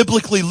everyone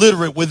biblically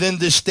literate within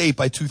this state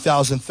by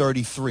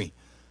 2033.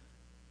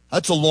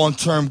 That's a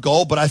long-term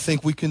goal, but I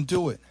think we can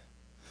do it.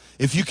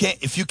 If you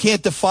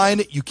can't define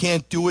it, you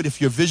can't do it.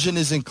 If your vision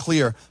isn't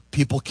clear,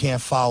 people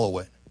can't follow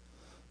it.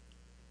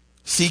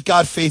 Seek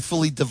God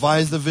faithfully,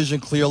 devise the vision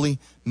clearly,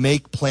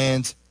 make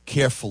plans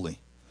carefully.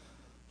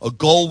 A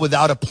goal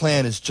without a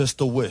plan is just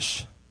a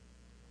wish.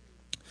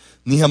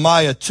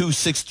 Nehemiah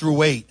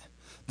 2:6-8.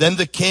 Then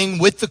the king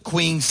with the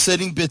queen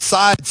sitting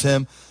beside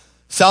him,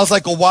 sounds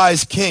like a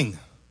wise king,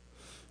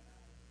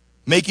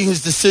 making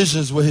his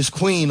decisions with his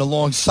queen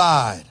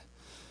alongside.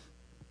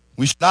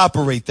 We should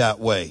operate that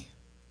way,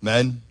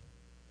 men.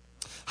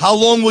 How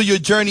long will your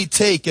journey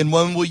take, and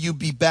when will you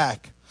be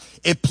back?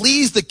 It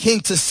pleased the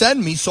king to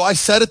send me, so I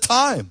set a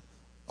time.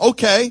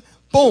 Okay,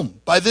 boom,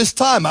 by this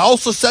time. I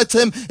also said to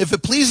him, if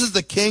it pleases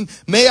the king,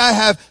 may I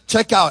have,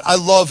 check out, I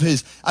love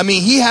his,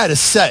 he had a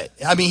set.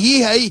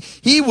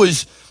 He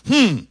was,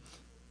 I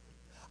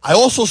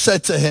also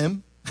said to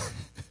him,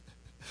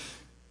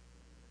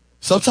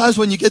 sometimes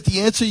when you get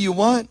the answer you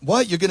want,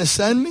 what, you're going to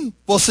send me?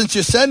 Well, since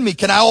you send me,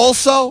 can I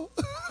also?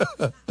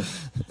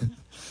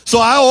 So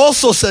I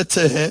also said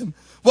to him,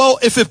 well,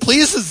 if it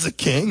pleases the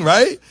king,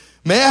 right?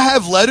 May I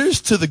have letters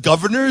to the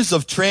governors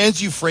of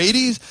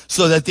Trans-Euphrates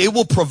so that they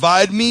will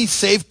provide me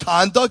safe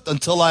conduct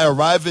until I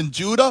arrive in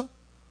Judah?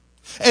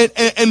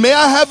 And may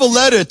I have a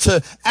letter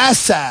to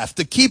Asaph,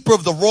 the keeper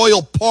of the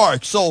royal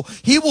park, so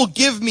he will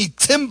give me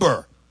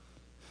timber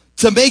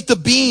to make the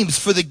beams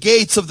for the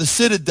gates of the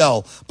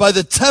citadel, by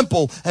the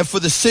temple, and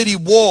for the city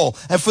wall,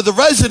 and for the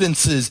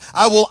residences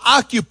I will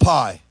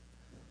occupy.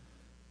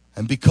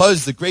 And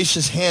because the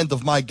gracious hand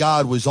of my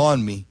God was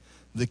on me,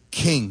 the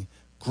king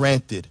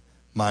granted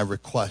my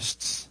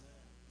requests.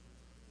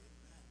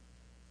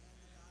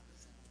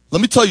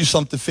 Let me tell you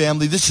something,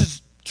 family. This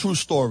is a true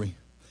story.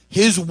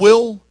 His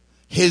will,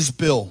 his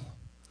bill.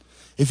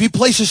 If he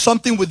places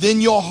something within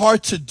your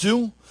heart to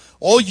do,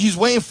 all he's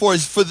waiting for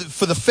is for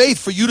the faith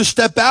for you to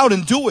step out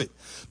and do it.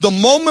 The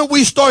moment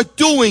we start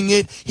doing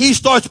it, he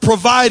starts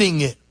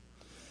providing it.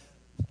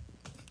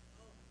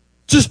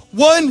 Just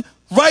one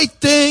right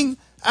thing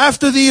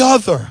after the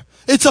other.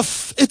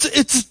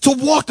 It's a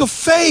walk of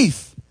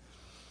faith.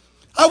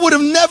 I would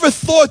have never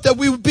thought that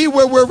we would be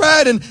where we're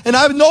at, and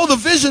I know the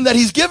vision that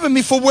he's given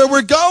me for where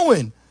we're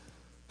going.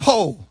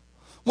 Oh,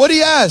 what did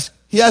he ask?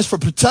 He asked for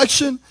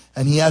protection,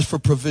 and he asked for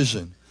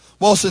provision.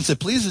 Well, since it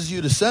pleases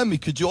you to send me,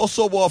 could you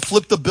also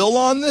flip the bill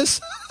on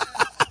this?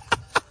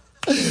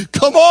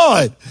 Come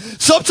on.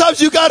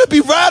 Sometimes you got to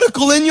be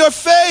radical in your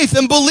faith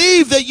and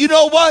believe that, you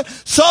know what?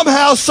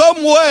 Somehow, some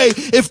way,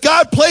 if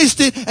God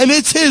placed it and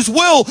it's his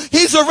will,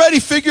 he's already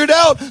figured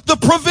out the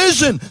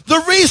provision,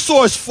 the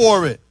resource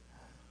for it.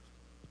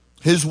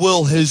 His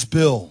will, his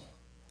bill.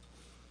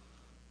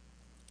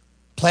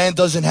 Plan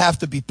doesn't have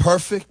to be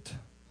perfect.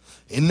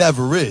 It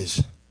never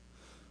is.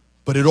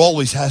 But it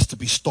always has to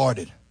be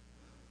started.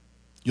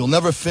 You'll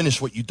never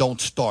finish what you don't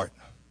start.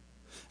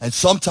 And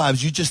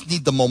sometimes you just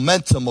need the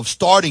momentum of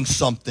starting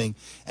something,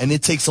 and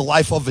it takes a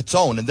life of its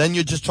own. And then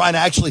you're just trying to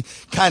actually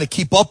kind of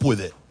keep up with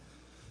it.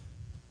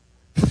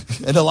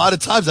 And a lot of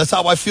times that's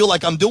how I feel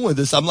like I'm doing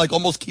this. I'm like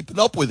almost keeping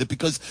up with it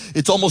because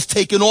it's almost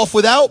taken off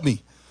without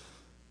me.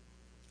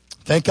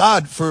 Thank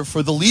God for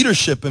the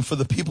leadership and for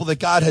the people that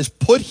God has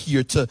put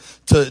here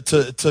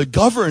to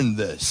govern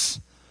this.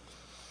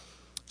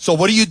 So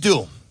what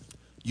do?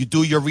 You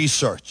do your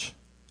research.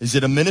 Is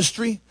it a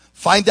ministry?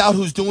 Find out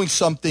who's doing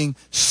something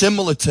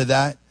similar to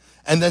that,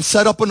 and then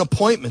set up an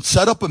appointment,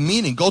 set up a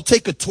meeting, go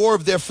take a tour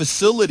of their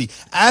facility,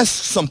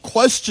 ask some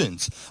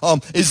questions.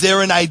 Is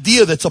there an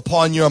idea that's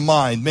upon your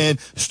mind? Man,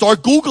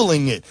 start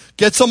Googling it.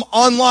 Get some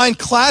online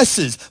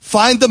classes.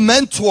 Find a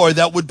mentor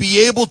that would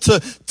be able to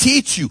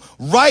teach you.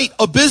 Write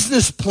a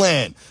business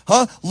plan.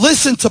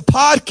 Listen to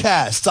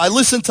podcasts. I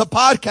listen to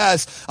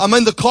podcasts. I'm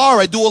in the car.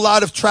 I do a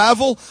lot of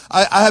travel.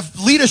 I have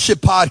leadership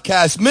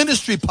podcasts,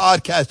 ministry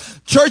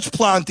podcasts, church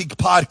planting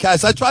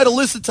podcasts. I try to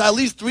listen to at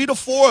least 3 to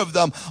 4 of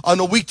them on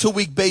a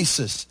week-to-week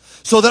basis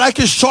so that I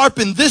can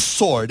sharpen this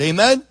sword.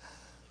 Amen?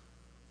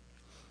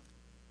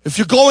 If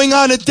you're going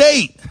on a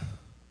date,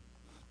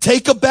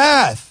 take a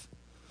bath.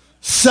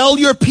 Sell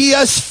your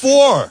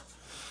PS4.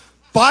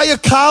 Buy a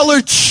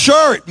collared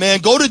shirt, man.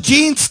 Go to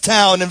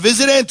Jeanstown and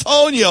visit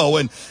Antonio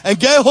and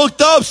get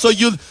hooked up so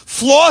you're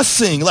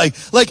flossing. Like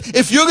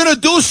if you're going to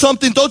do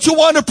something, don't you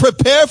want to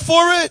prepare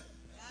for it?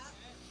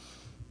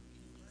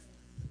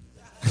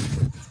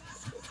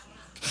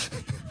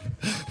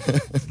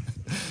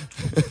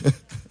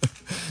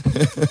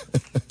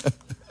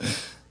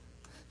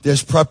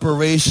 There's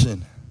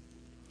preparation.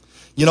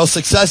 You know,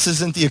 success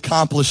isn't the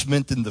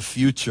accomplishment in the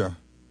future.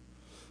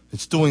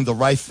 It's doing the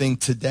right thing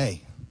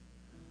today.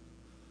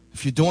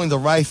 If you're doing the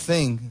right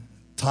thing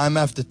time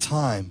after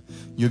time,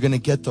 you're going to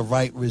get the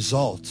right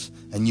results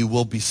and you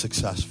will be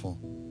successful.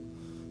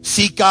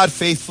 Seek God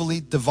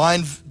faithfully,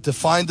 define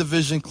the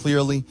vision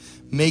clearly,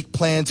 make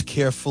plans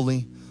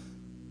carefully.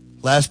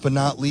 Last but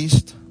not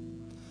least,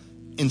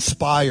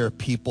 inspire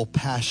people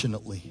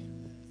passionately.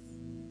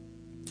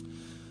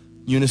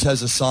 Eunice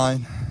has a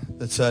sign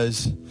that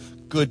says,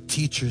 good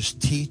teachers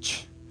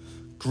teach,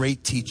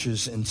 great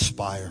teachers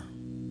inspire.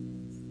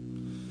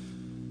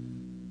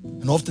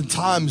 And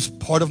oftentimes,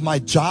 part of my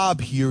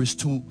job here is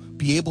to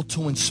be able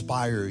to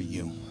inspire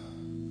you,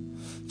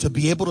 to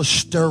be able to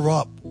stir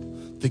up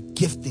the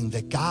gifting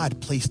that God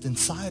placed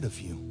inside of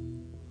you.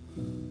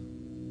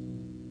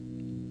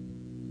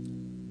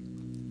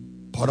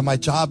 Part of my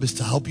job is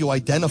to help you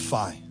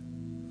identify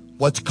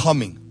what's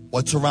coming,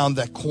 what's around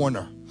that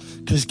corner.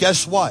 Because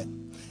guess what?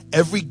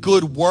 Every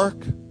good work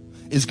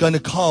is going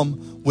to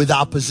come with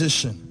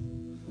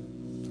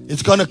opposition.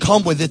 It's going to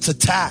come with its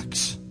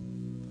attacks.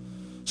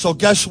 So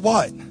guess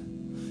what?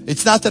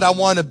 It's not that I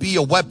want to be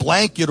a wet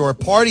blanket or a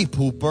party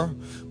pooper,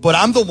 but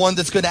I'm the one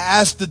that's going to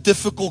ask the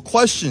difficult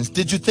questions.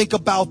 Did you think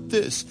about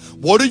this?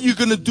 What are you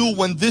going to do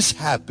when this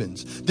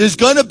happens? There's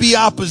going to be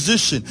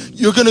opposition.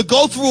 You're going to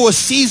go through a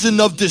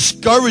season of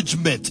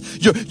discouragement.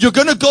 You're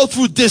going to go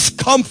through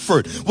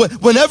discomfort.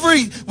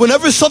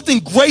 Whenever something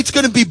great's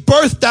going to be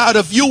birthed out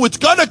of you, it's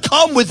going to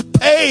come with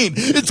pain.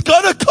 It's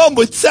going to come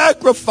with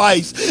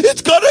sacrifice.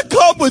 It's going to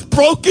come with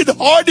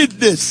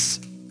brokenheartedness.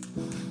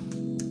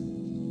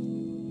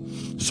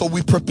 So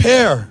we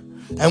prepare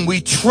and we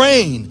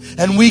train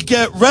and we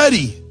get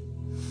ready.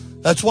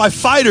 That's why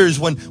fighters,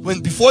 when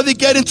before they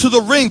get into the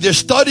ring, they're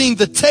studying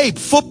the tape.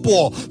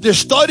 Football, they're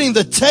studying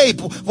the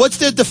tape. What's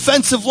their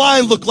defensive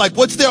line look like?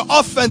 What's their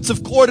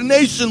offensive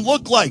coordination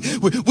look like?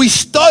 We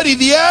study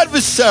the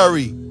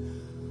adversary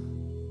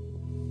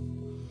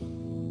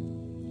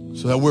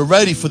so that we're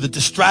ready for the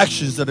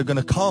distractions that are going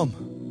to come.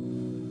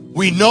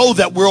 We know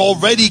that we're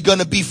already going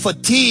to be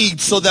fatigued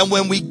so that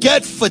when we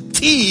get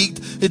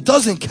fatigued, it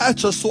doesn't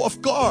catch us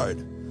off guard.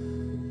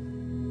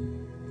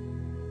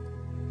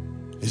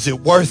 Is it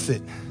worth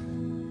it?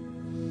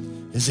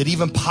 Is it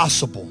even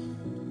possible?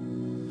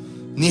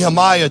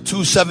 Nehemiah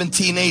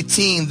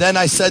 2:17-18. Then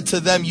I said to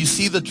them, you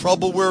see the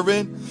trouble we're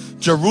in?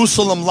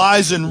 Jerusalem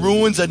lies in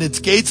ruins and its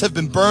gates have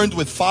been burned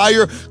with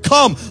fire.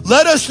 Come,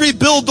 let us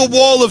rebuild the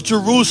wall of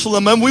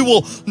Jerusalem and we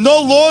will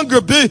no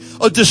longer be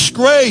a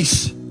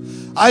disgrace.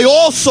 I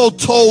also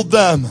told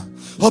them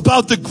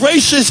about the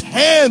gracious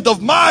hand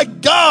of my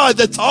God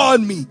that's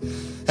on me.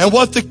 and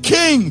what the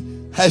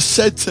King has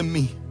said to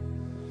me.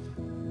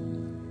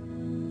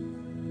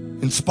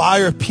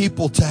 Inspire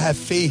people to have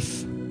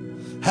faith.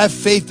 Have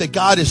faith that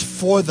God is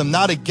for them,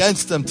 not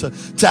against them.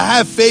 To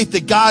have faith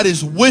that God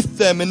is with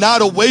them and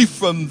not away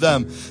from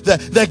them.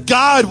 That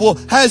God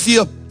has the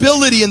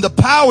ability and the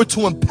power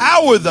to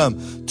empower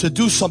them to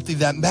do something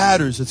that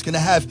matters. It's going to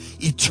have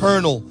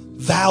eternal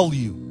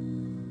value.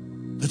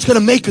 It's going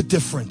to make a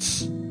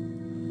difference.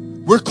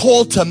 We're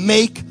called to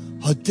make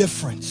a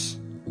difference.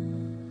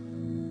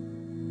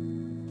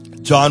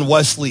 John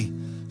Wesley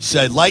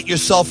said, light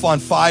yourself on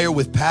fire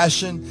with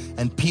passion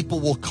and people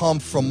will come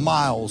from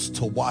miles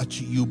to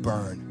watch you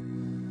burn.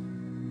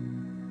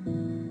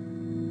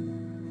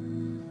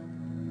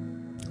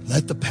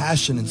 Let the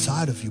passion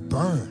inside of you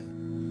burn.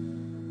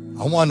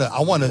 I want to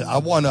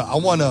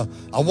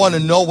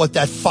know what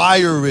that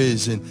fire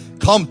is, and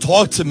come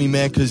talk to me,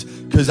 man,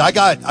 cuz I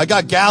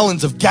got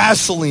gallons of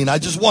gasoline. I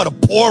just want to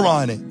pour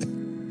on it.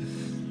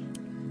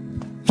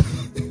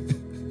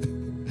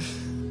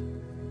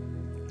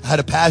 I had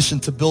a passion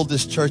to build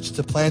this church,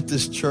 to plant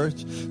this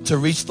church, to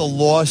reach the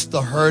lost,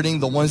 the hurting,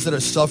 the ones that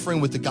are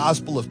suffering with the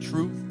gospel of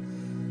truth.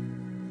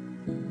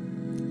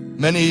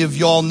 Many of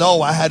y'all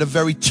know I had a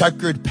very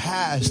checkered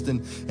past,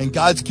 and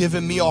God's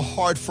given me a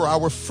heart for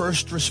our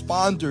first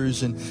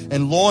responders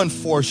and law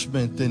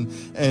enforcement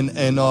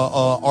and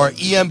our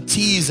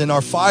EMTs and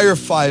our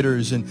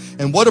firefighters,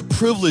 and what a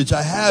privilege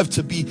I have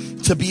to be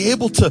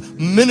able to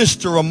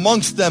minister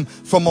amongst them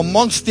from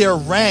amongst their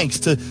ranks,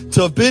 to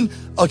have been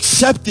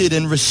accepted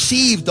and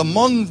received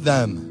among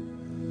them.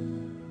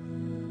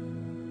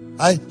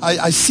 I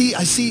see,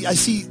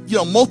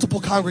 multiple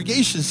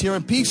congregations here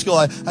in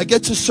Peekskill. I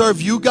get to serve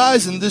you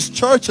guys in this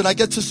church, and I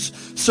get to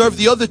serve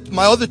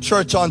my other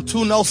church on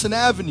 2 Nelson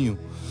Avenue.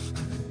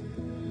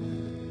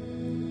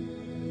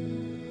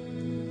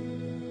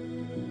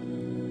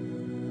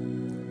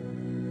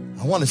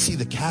 I want to see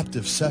the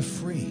captive set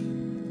free.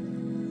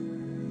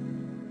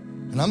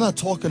 And I'm not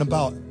talking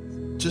about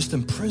just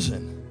in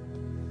prison.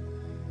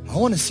 I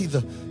want to see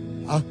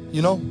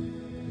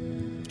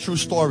true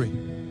story.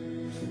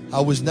 I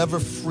was never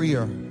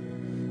freer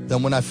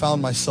than when I found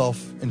myself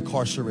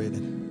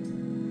incarcerated.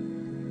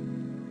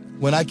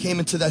 When I came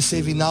into that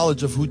saving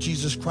knowledge of who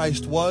Jesus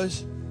Christ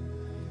was,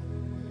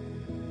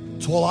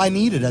 it's all I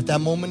needed at that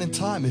moment in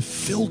time. It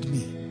filled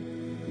me.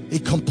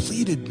 It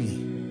completed me.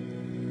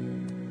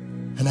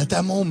 And at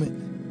that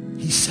moment,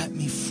 he set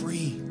me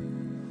free.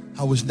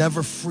 I was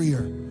never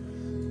freer.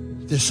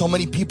 There's so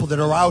many people that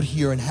are out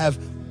here and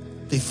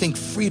they think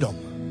freedom.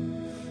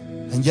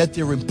 And yet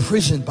they're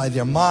imprisoned by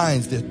their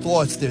minds, their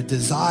thoughts, their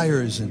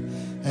desires,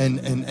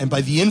 and by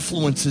the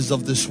influences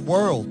of this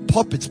world.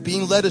 Puppets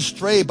being led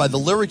astray by the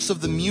lyrics of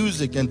the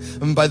music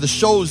and by the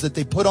shows that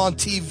they put on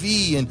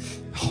TV. And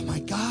oh my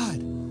God,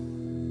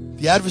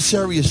 the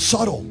adversary is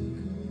subtle.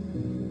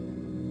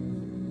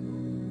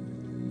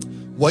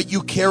 What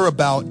you care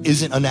about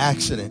isn't an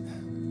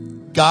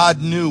accident.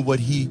 God knew what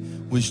he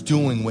was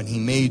doing when he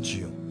made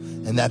you.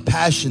 And that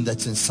passion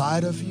that's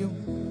inside of you,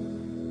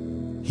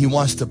 he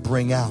wants to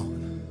bring out.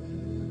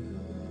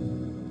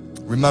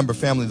 Remember,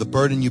 family, the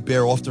burden you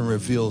bear often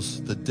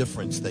reveals the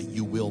difference that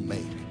you will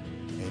make.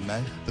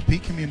 Amen. The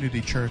Peak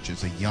Community Church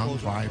is a young,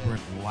 vibrant,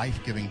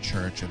 life-giving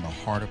church in the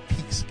heart of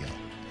Peekskill.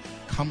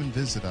 Come and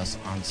visit us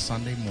on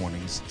Sunday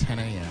mornings, 10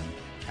 a.m.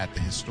 at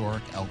the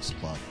historic Elks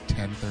Club,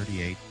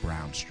 1038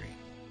 Brown Street.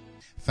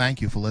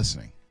 Thank you for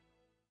listening.